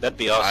 Dude, that'd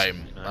be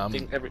awesome. I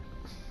think I'm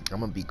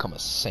gonna become a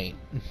saint.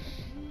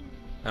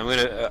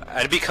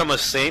 I'd become a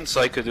saint so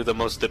I could do the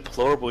most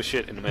deplorable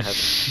shit in my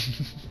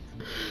heaven.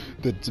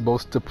 the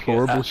most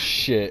deplorable Yeah.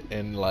 shit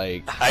and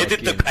like. I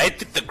did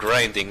fucking- the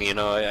grinding, you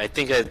know. I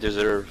think I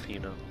deserve, you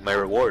know, my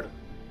reward.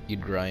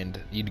 You'd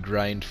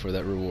grind for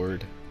that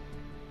reward.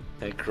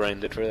 I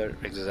grinded for that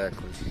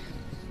exactly.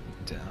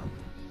 Damn.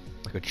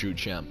 Like a true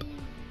champ.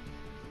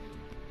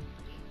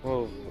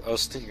 Oh, I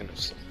was thinking of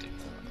something.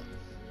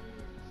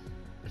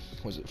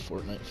 Was it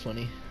Fortnite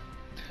funny?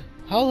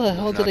 How the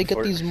hell did Not I get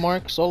Fortnite. these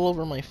marks all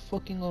over my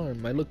fucking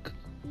arm? I look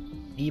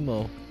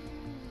emo.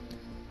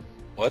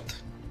 What?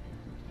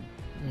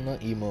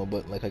 Not emo,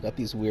 but like I got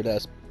these weird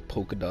ass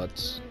polka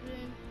dots.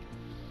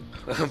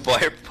 Why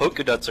are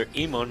polka dots are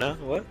emo now?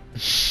 What?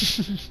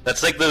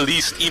 That's like the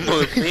least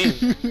emo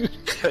thing.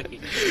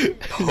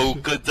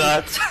 Polka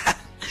dots.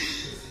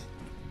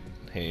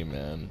 Hey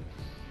man.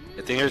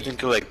 I think I was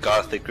thinking like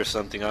gothic or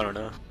something. I don't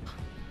know.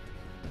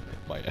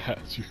 My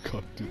ass, you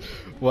got to.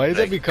 Why is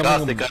that Like,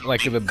 becoming gothic,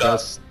 like the goth.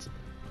 best,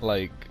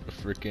 like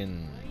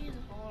freaking?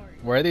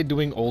 Why are they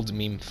doing old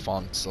meme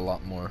fonts a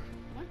lot more?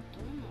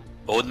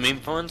 Old meme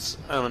fonts?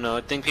 I don't know.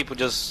 I think people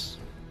just,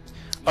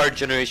 our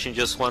generation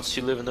just wants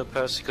to live in the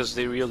past because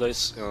they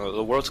realize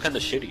the world's kind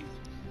of shitty.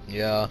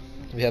 Yeah,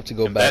 we have to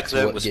go And back back to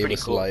then what was gave pretty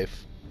us cool.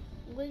 life.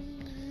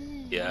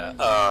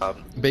 Yeah.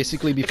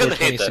 Basically I'm before gonna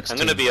hate that. 2016.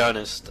 I'm gonna be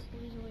honest.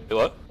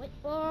 What?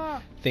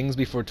 Things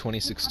before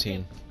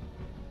 2016.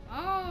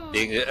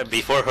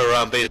 Before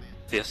Harambe.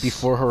 Yes.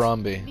 Before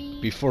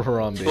Harambe. Before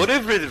Harambe. What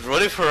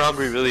if Harambe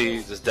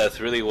really, his death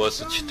really was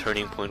such a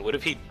turning point? What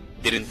if he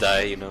didn't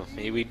die? You know,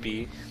 maybe we'd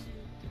be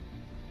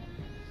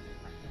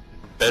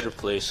a better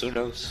place. Who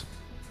knows?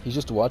 He's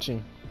just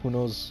watching. Who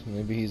knows?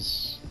 Maybe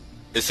he's.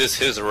 This is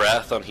his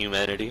wrath on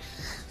humanity.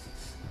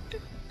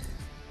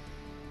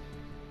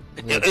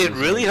 It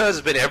really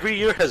has been. Every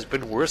year has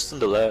been worse than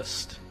the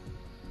last.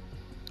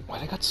 Why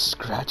I got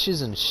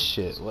scratches and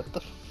shit? What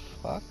the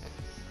fuck?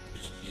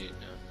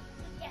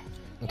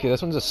 Okay,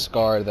 this one's a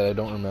scar that I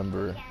don't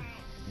remember.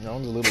 That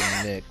one's a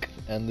little nick,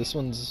 and this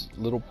one's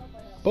little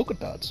polka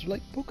dots. They're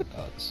like polka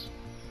dots.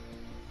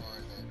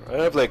 I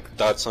have like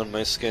dots on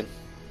my skin.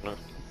 No. And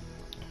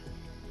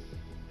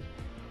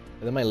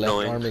then my left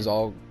Annoying. arm is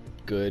all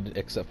good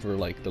except for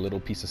like the little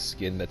piece of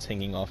skin that's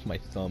hanging off my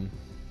thumb.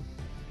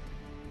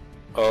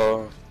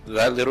 Oh,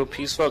 that little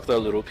piece, fuck that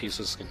little piece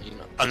of skin, you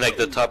know. Unlike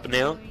the top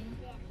nail.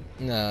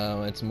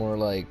 No, it's more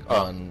like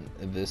Oh. on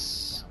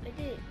this.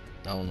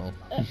 I don't know.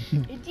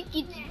 You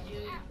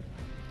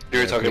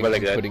were Yeah, talking about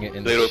like that putting it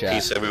in the little shaft.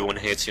 piece everyone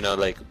hates, you know,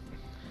 like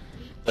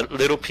that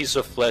little piece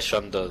of flesh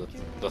on the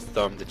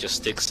thumb that just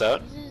sticks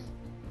out.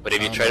 But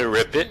if you try to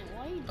rip it,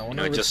 I you wanna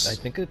know, rip- just I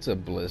think it's a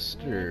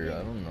blister.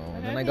 I don't know.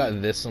 And then I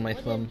got this on my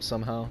thumb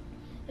somehow.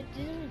 Yeah,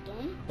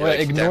 Yeah,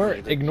 it's ignore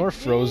definitely-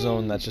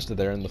 Frozone. That's just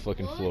there in the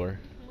fucking floor.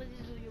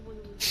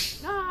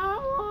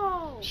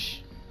 No! Shh.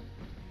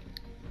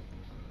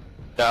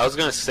 yeah, I was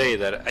gonna say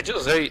that I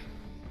just hate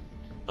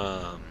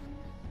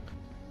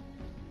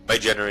my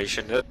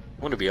generation. I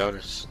want to be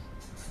honest.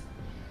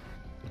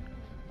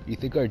 You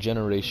think our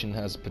generation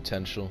has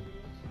potential?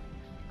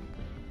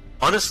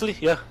 Honestly,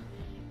 yeah.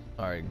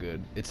 Alright,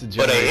 good. It's a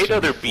But I generation hate how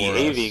they're before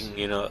behaving, us.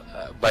 you know.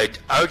 By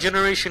our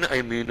generation,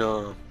 I mean,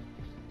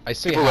 I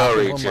say people half our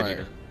of age, them you are.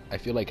 know. I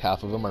feel like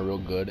half of them are real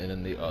good, and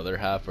then the other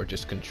half are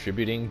just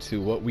contributing to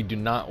what we do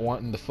not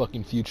want in the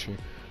fucking future.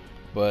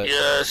 But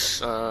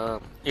Yes,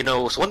 you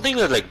know, one thing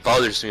that like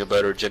bothers me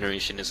about our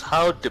generation is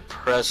how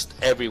depressed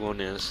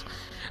everyone is,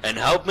 and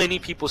how many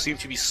people seem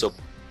to be so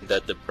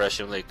that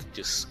depression, like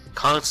just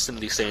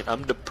constantly saying,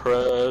 "I'm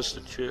depressed"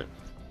 and shit.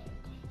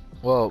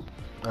 well,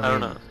 I don't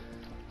know.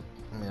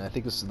 I mean, I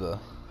think this is we're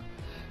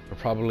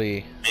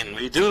probably. I mean,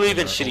 we do live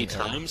in Yeah, shitty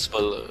okay. times,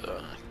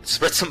 but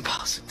spread some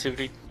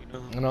positivity, you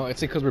know. No,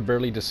 it's because we're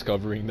barely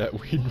discovering that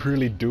we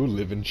really do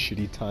live in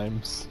shitty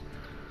times.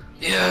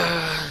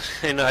 Yeah,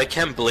 and I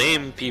can't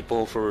blame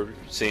people for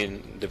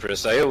saying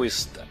depressed. I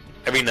always,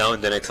 every now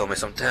and then, I tell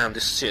myself, "Damn,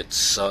 this shit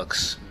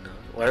sucks."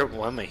 You know,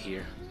 why am I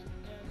here?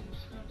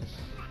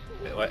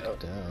 Why,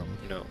 Damn.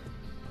 you know,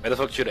 why the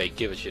fuck should I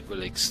give a shit? But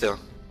like, still,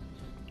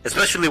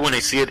 especially when I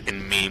see it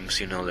in memes,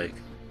 you know, like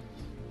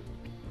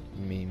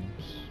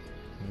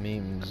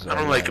Memes. I are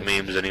don't like life.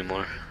 memes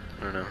anymore.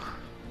 I don't know.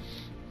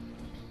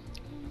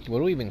 What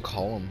do we even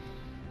call them?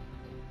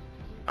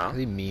 Huh? Are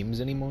they memes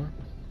anymore?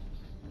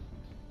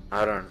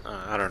 I don't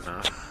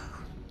know.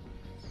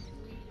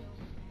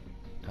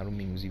 How do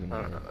memes even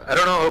work? I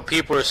don't know how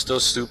people are still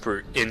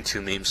super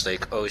into memes.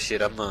 Like, oh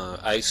shit,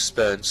 I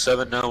spend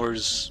 7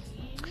 hours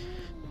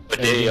a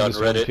day Editing on this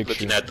one Reddit picture.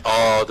 looking at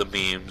all the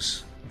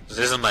memes. This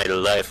is my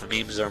life.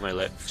 Memes are my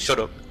life. Shut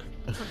up.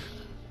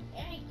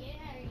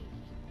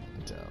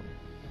 Damn.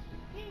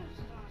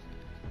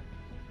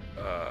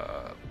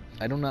 Uh,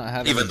 I do not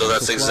have. even any though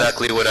that's mental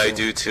exactly floss, what I so-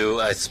 do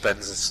too. I spend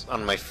this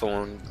on my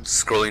phone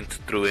scrolling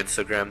through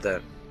Instagram.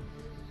 That,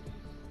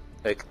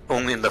 like,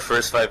 only in the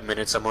first 5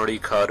 minutes, I'm already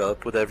caught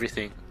up with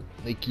everything.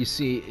 Like, you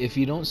see, if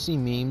you don't see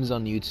memes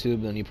on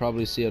YouTube, then you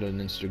probably see it on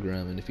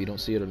Instagram, and if you don't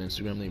see it on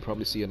Instagram, then you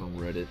probably see it on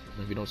Reddit.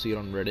 And if you don't see it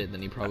on Reddit,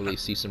 then you probably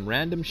see some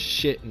random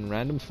shit and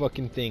random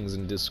fucking things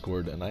in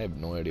Discord, and I have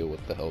no idea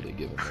what the hell they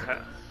give them.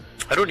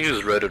 I don't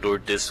use Reddit or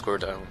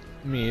Discord.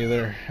 Me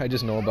either. I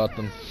just know about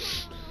them.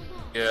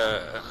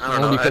 Yeah, I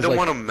don't know. I don't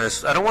want to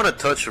miss. I don't want to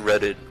touch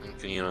Reddit.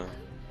 You know.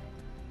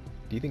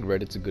 Do you think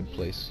Reddit's a good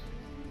place?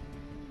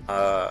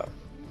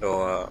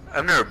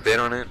 I've never been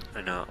on it.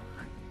 I know.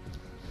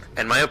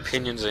 And my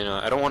opinions, you know,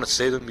 I don't want to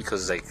say them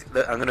because, like,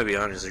 I'm gonna be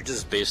honest. They're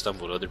just based on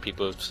what other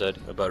people have said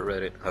about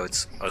Reddit. How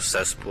it's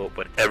accessible,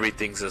 but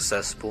everything's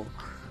accessible.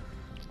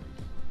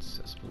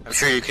 I'm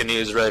sure you can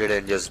use Reddit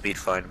and just be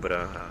fine, but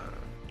I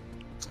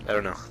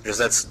don't know.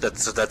 Just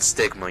that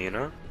stigma, you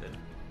know.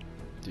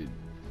 Dude,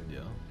 yeah.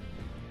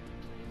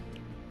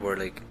 Where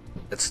like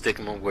that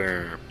stigma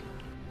where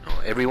you know,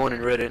 everyone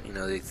in Reddit, you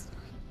know,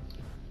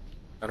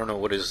 I don't know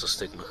what is the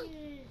stigma.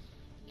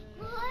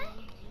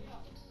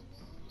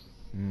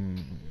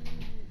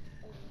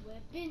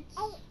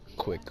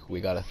 Quick, we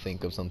gotta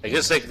think of something. I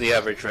guess like the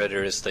average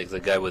Redditor is like the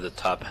guy with the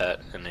top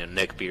hat and a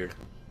neck beard.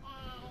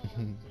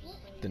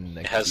 The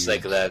neck it has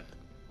beard. like that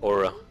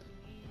aura.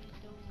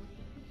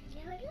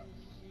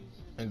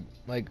 And,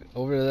 like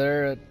over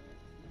there,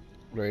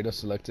 Laredo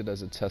selected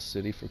as a test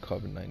city for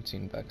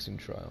COVID-19 vaccine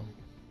trial.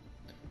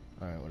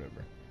 Alright,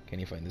 whatever. Can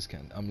you find this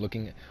can? I'm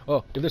looking at...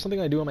 Oh, if there's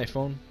something I do on my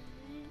phone,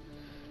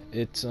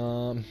 it's,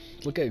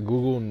 look at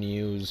Google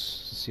News,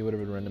 see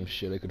whatever random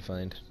shit I could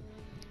find.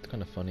 It's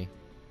kind of funny.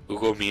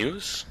 Google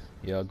News?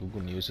 Yeah,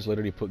 Google News. Just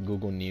literally put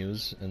Google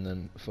News and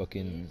then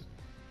fucking...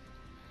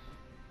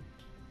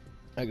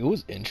 Like, it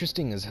was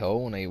interesting as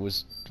hell when I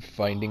was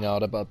finding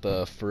out about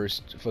the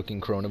first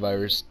fucking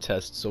coronavirus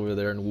tests over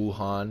there in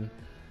Wuhan.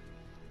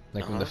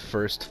 Like, when the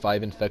first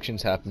 5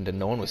 infections happened and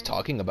no one was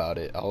talking about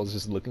it. I was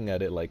just looking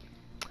at it like,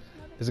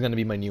 this is gonna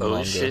be my new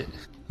manga. Shit.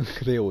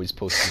 They always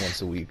post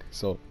once a week,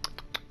 so...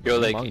 You're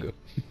like... Manga.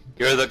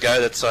 You're the guy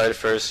that saw it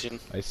first, you know?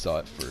 I saw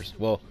it first.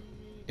 Well,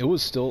 it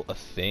was still a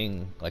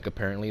thing. Like,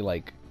 apparently,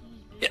 like...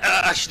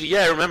 Yeah, actually,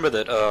 yeah, I remember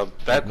that.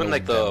 Back when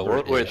like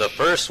the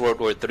first World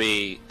War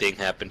III thing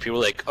happened, people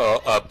were like,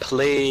 a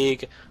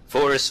plague,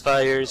 forest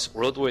fires,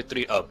 World War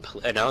III,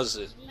 and I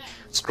was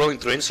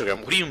scrolling through Instagram.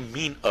 What do you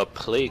mean a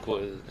plague?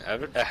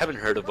 I haven't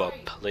heard of a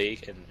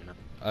plague, and you know.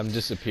 I'm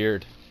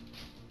disappeared.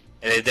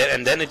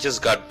 And then it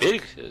just got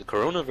big.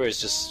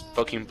 Coronavirus just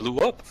fucking blew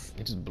up.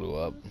 It just blew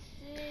up.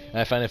 And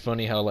I find it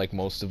funny how like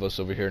most of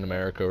us over here in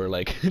America were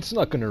like, it's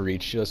not gonna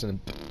reach us, and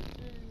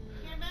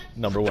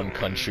 #1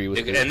 country with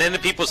and then the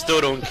people still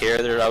don't care.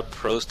 They're out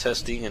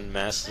protesting in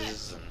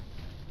masses, and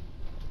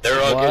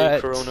they're all getting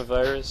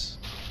coronavirus.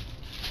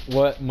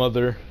 What,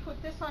 mother?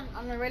 Put this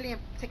on the railing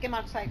and take him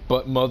outside.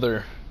 But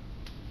mother,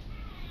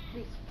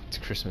 Please. it's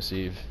Christmas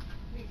Eve.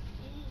 Please.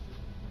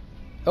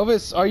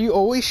 Elvis, are you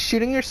always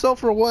shitting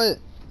yourself or what?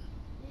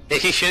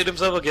 He shit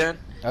himself again.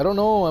 I don't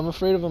know. I'm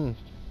afraid of him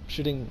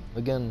shitting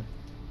again.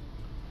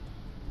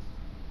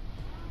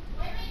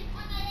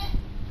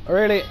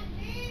 Alrighty.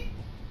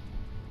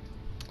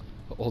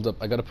 Hold up,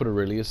 I gotta put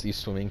Aurelius these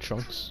swimming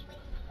trunks.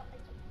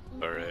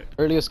 Alright.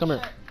 Aurelius, come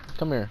here.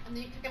 Come here. And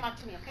then you take him out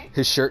to me, okay?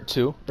 His shirt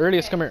too.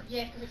 Aurelius, come here.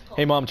 Yeah, 'cause it's cold.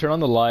 Hey mom, turn on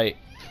the light.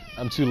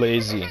 I'm too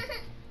lazy.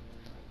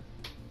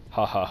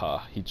 Ha ha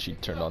ha. She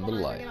turned on the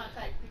light.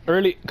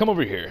 Early, come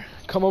over here.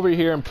 Come over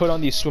here and put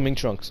on these swimming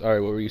trunks.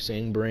 Alright, what were you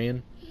saying,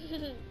 Brian?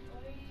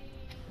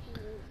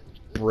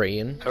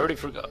 Brian? I already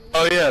forgot.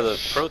 Oh yeah, the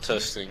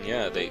protesting.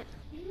 Yeah,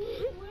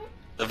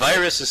 the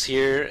virus is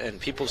here, and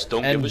people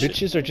don't and give a shit.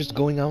 bitches are just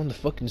going out in the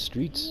fucking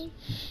streets.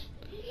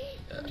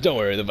 Don't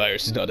worry, the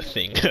virus is not a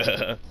thing.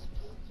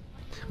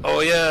 Oh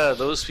yeah,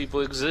 those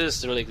people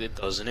exist. They're like, it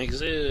doesn't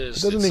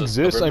exist. It doesn't It's a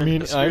exist. I government mean,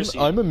 conspiracy.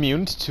 I'm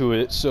immune to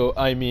it, so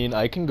I mean,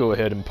 I can go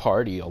ahead and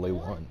party all I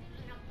want.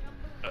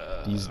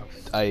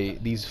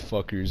 These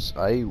fuckers,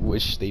 I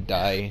wish they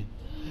die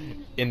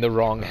in the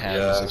wrong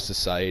hands of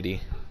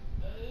society.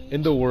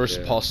 In the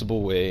worst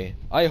possible way.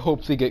 I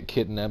hope they get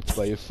kidnapped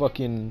by a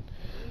fucking,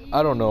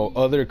 I don't know,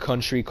 other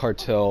country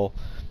cartel,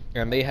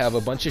 and they have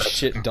a bunch of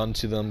shit done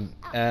to them,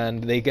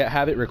 and they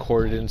have it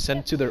recorded and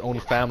sent to their own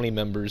family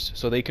members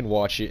so they can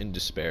watch it in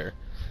despair.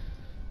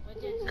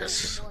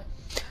 Yes.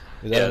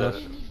 Is that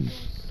enough?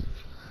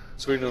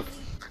 Sweet enough.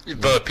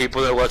 But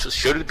people that watch,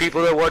 should the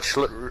people that watch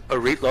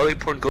read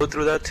lollipop go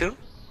through that too?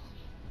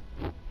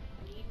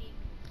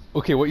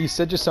 Okay, what you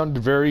said just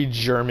sounded very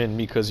German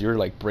because you're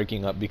like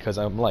breaking up because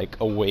I'm like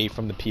away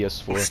from the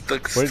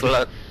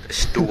PS4.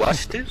 To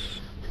watch this?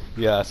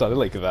 Yeah, it sounded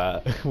like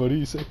that. What do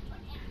you say?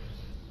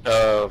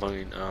 I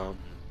mean,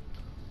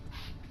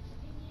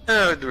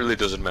 it really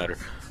doesn't matter.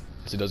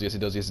 Yes, it does. Yes, it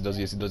does. Yes, it does.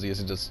 Yes, it does. Yes,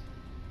 it does.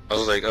 I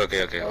was like,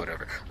 okay,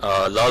 whatever.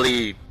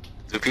 The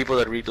people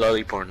that read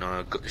lollipop,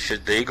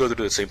 should they go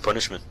through the same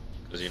punishment?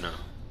 Because you know.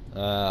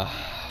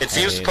 It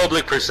seems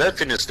public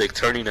perception is like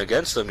turning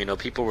against them. You know,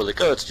 people were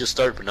like, "Oh, it's just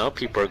start," but now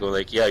people are going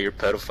like, "Yeah, you're a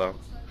pedophile."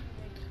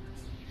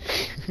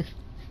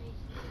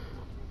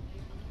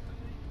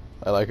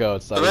 I like how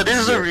it's. But that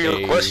is a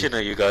real question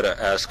that you gotta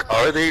ask: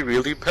 are they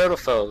really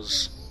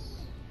pedophiles?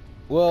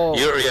 Well,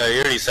 you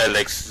already said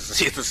like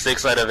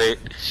 6 out of 8.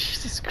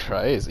 Jesus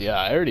Christ! Yeah,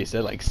 I already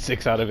said like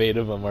 6 out of 8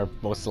 of them are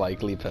most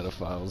likely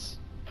pedophiles.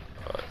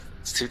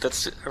 See, I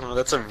don't know.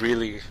 That's a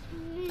really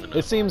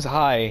It seems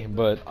high,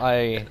 but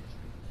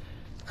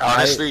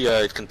honestly, yeah,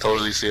 I can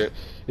totally see it.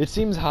 It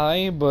seems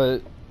high, but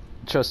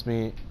trust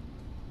me,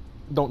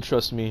 don't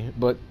trust me,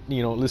 but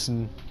you know,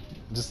 listen,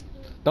 just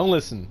don't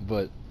listen,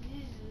 but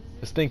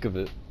just think of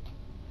it.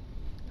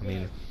 I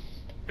mean,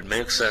 it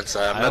makes sense.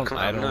 I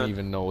don't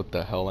even know what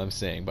the hell I'm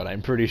saying, but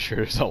I'm pretty sure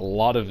there's a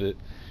lot of it,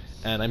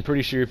 and I'm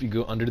pretty sure if you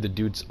go under the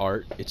dude's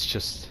art, it's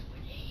just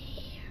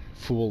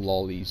full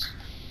lollies.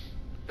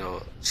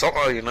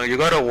 So you know, you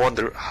gotta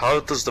wonder, how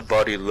does the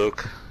body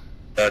look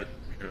that,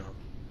 you know,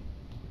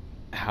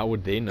 how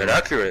would they know?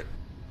 that accurate?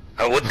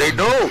 How would they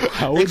know?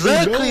 How would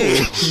exactly. they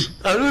know?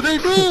 How do they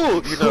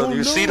know? You know, Oh,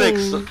 you see, like,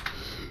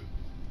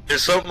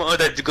 there's some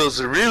that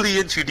goes really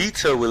into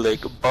detail with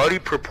like body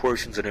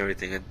proportions and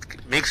everything. It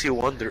makes you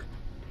wonder,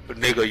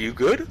 nigga, you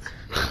good?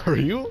 Are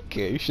you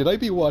okay? Should I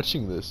be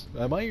watching this?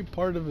 Am I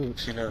part of a?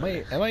 You know,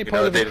 am I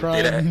part of a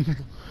crime?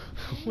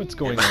 What's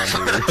going on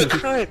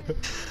here?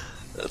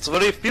 That's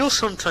what I feel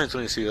sometimes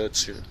when I see that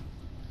shit.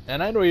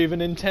 And I don't even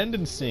intend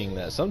in seeing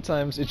that.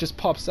 Sometimes it just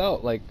pops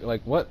out, like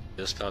what?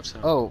 Just pops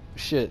out. Oh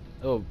shit.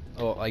 Oh,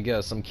 I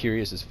guess I'm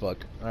curious as fuck.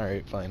 All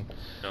right, fine.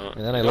 No,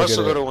 and then I you look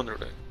also at gotta it, wonder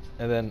that.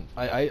 and then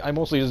I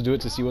mostly just do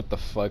it to see what the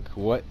fuck,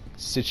 what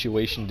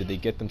situation did they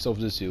get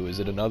themselves into? Is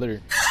it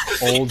another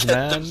old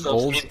man,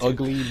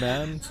 ugly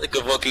man? It's like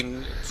a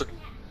fucking, it's like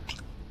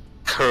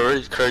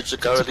courage, the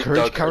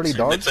cowardly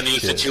dog. It's a new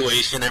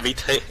situation every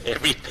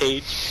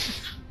page.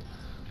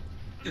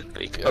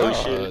 Like, oh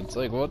shit! It's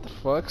like, what the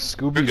fuck, Scooby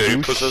Doo? We're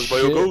getting possessed by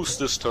a ghost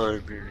this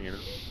time, you know.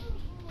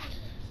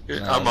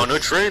 Nah, I'm on a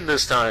train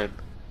this time.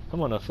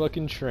 I'm on a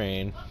fucking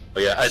train. Oh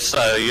yeah, I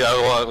saw.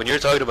 Yeah, when you were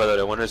talking about that,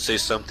 I wanted to say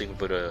something,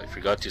 but I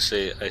forgot to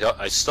say.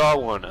 I saw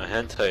a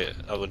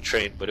hentai of a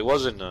train, but it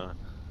wasn't.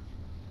 It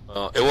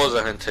was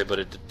a hentai, but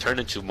it turned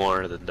into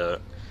more than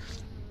that.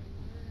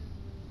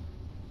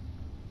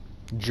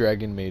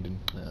 Dragon Maiden.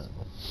 No.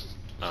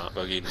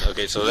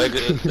 Okay, so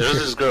there's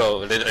this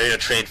girl in a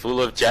train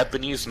full of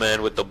Japanese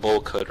men with the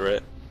bowl cut,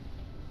 right?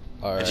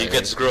 All right. And she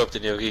gets groped,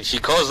 and she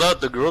calls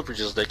out the groper,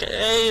 just like,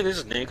 "Hey,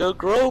 this nigga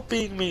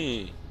groping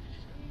me."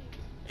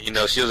 You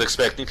know, she was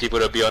expecting people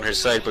to be on her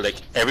side, but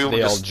like everyone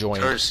just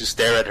turns to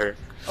stare at her.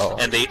 Oh.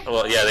 And they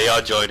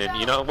all join in.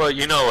 You know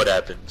what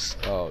happens.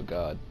 Oh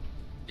God.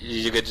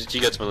 She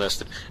gets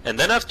molested, and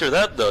then after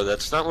that, though,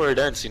 that's not where it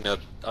ends. You know,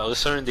 all of a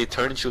sudden they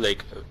turn into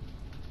like,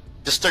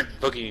 just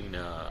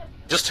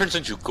turns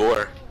into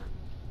gore.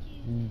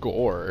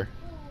 Gore.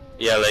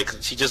 Yeah, like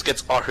she just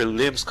gets all her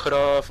limbs cut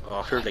off,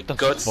 all her like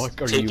guts taken out.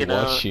 What are you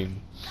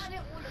watching?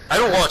 I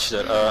don't watch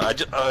that. I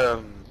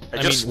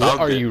just mean, what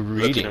are found you it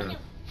reading?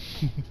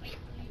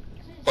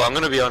 Well, I'm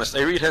gonna be honest.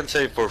 I read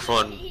hentai for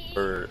fun,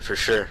 for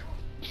sure.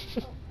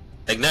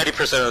 Like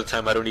 90% of the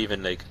time, I don't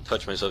even like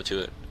touch myself to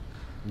it.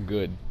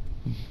 Good.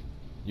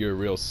 You're a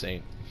real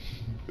saint.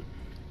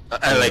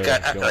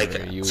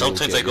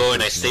 Sometimes I go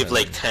and I save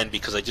like 10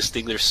 because I just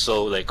think they're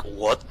so like,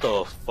 what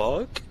the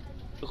fuck?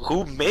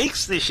 Who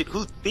makes this shit?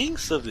 Who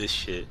thinks of this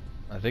shit?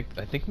 I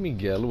think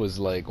Miguel was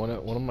like one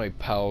of my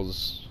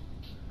pals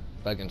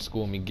back in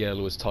school. Miguel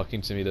was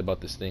talking to me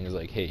about this thing. Is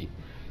like, hey,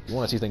 you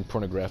want to see something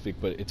pornographic,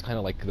 but it's kind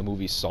of like the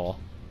movie Saw.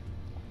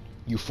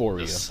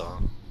 Euphoria.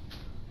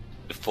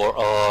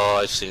 Oh,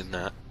 I've seen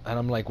that. And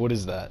I'm like, what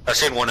is that? I've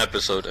seen one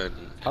episode and.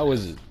 How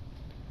is it?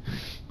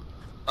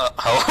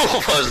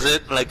 How was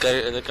it? Like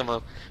I'm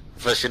a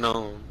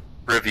professional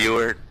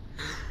reviewer.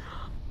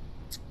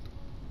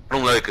 I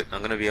don't like it.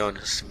 I'm gonna be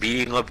honest.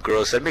 Beating up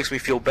girls, that makes me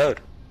feel bad.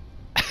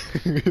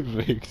 It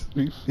makes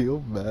me feel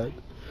bad.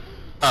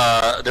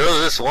 There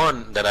was this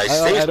one that I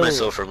saved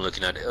myself from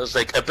looking at. It was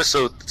like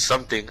episode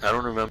something. I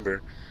don't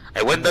remember.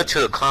 I went down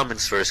to the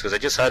comments first because I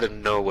just had to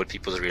know what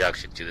people's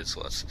reaction to this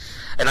was,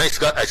 and I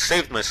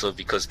saved myself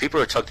because people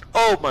were talking.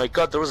 Oh my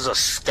god, there was a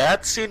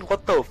scat scene.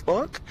 What the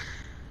fuck?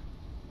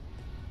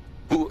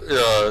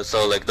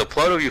 So like the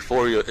plot of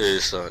Euphoria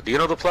is. Do you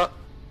know the plot?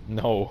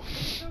 No.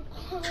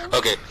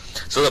 Okay,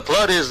 so the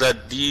plot is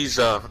that these,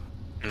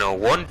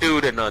 one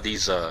dude and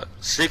these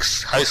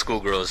 6 high school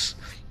girls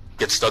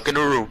get stuck in a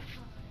room,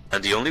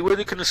 and the only way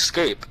they can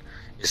escape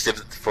is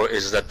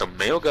that the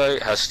male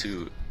guy has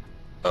to,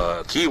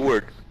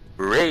 keyword,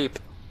 rape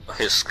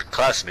his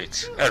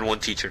classmates and one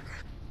teacher.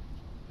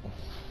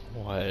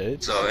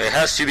 What? So it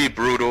has to be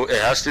brutal.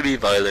 It has to be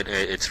violent.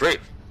 It's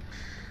rape.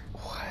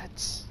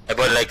 What?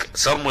 But like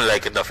someone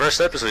like in the first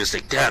episode is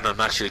like, damn, I'm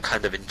actually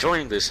kind of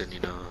enjoying this, and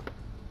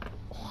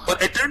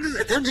But it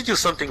turns into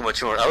something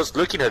much more. I was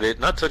looking at it,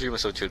 not touching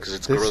myself to it because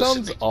it's gross. This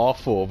sounds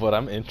awful, but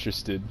I'm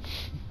interested.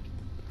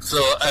 So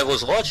I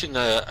was watching.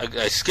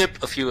 I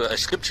skipped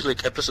to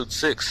like episode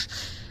 6,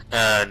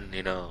 and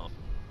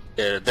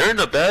they're in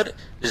the bed.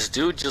 This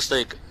dude just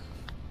like,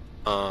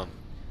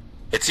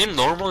 it seemed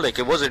normal. Like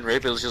it wasn't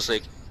rape. It was just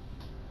like,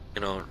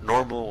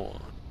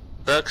 normal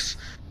sex.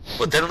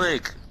 But then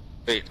like,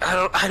 wait,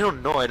 I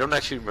don't know. I don't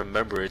actually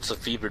remember. It's a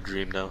fever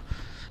dream now,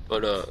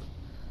 but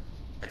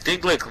I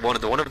think like one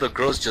of the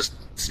girls just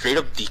straight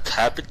up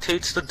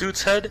decapitates the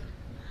dude's head,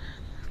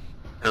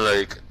 and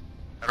like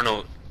I don't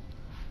know,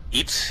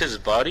 eats his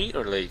body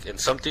or like and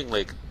something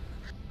like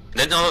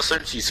Then all of a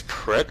sudden she's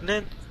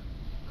pregnant,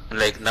 and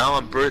like now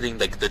I'm birthing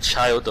like the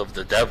child of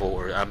the devil,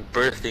 or I'm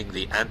birthing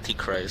the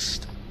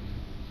Antichrist.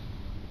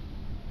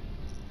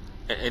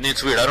 And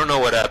it's weird. I don't know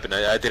what happened.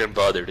 I didn't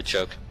bother to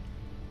check.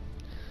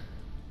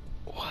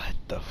 What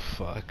the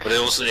fuck? But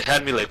it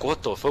had me like,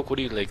 what the fuck? What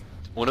do you like?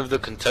 One of the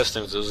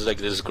contestants, it was like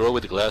this girl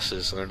with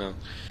glasses. I don't know.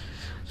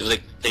 She was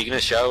like taking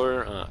a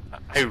shower.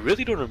 I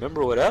really don't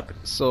remember what happened.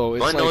 So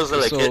it's all I know like, is that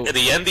like so...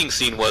 the ending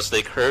scene was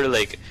like her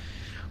like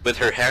with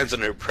her hands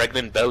on her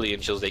pregnant belly,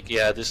 and she was like,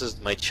 "Yeah, this is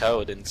my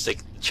child," and it's like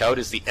the child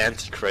is the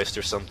Antichrist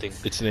or something.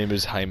 Its name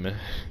is Jaime.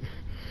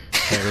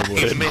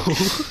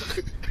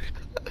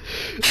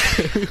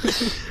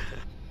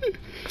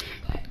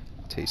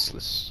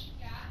 Tasteless.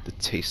 The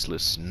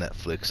tasteless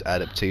Netflix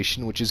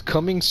adaptation, which is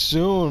coming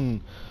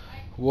soon.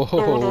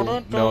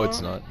 Whoa! No, it's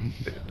not.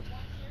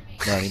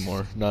 Not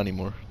anymore. Not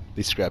anymore.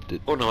 They scrapped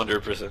it.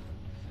 100%.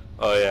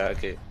 Oh yeah,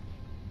 okay.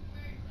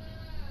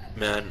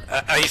 Man,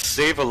 I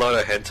save a lot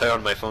of hentai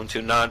on my phone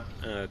too, not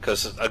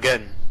cause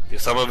again,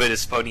 some of it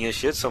is funny as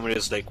shit, some of it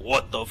is like,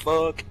 what the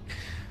fuck?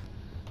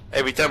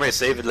 Every time I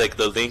save it, like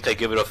the link, I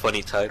give it a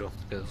funny title.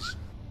 Cause...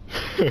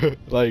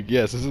 like,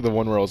 yes, this is the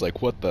one where I was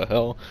like, what the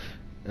hell?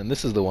 And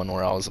this is the one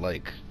where I was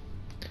like,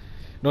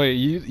 no,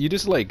 you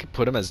just like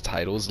put them as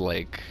titles,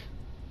 like.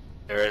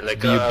 Alright, like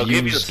the I'll give you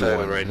the abused title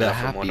one, right the now.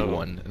 happy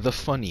one, the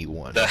funny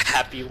one, the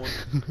happy one.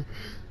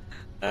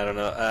 I don't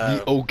know.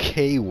 The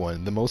okay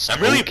one, the most.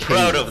 I'm really okay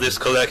proud one. of this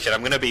collection.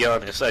 I'm gonna be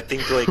honest. I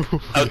think like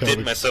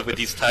outdid myself with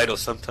these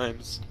titles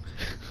sometimes.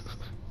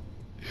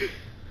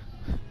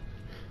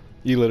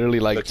 You literally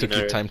like Fucking took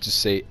your nerd. time to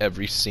say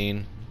every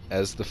scene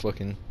as the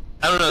fucking.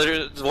 I don't know.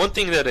 There's one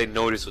thing that I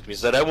noticed with me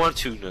is that I want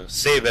to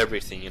save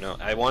everything. You know,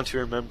 I want to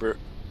remember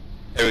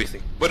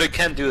everything, but I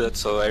can't do that.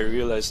 So I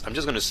realized I'm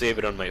just gonna save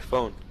it on my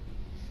phone.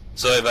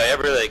 So if I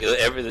ever like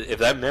if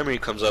that memory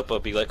comes up, I'll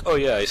be like, oh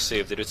yeah, I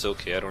saved it. It's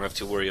okay. I don't have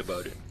to worry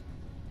about it.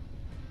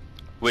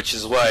 Which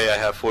is why I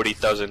have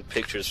 40,000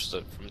 pictures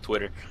from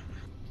Twitter.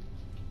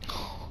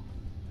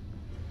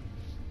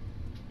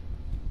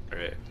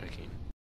 Alright, okay.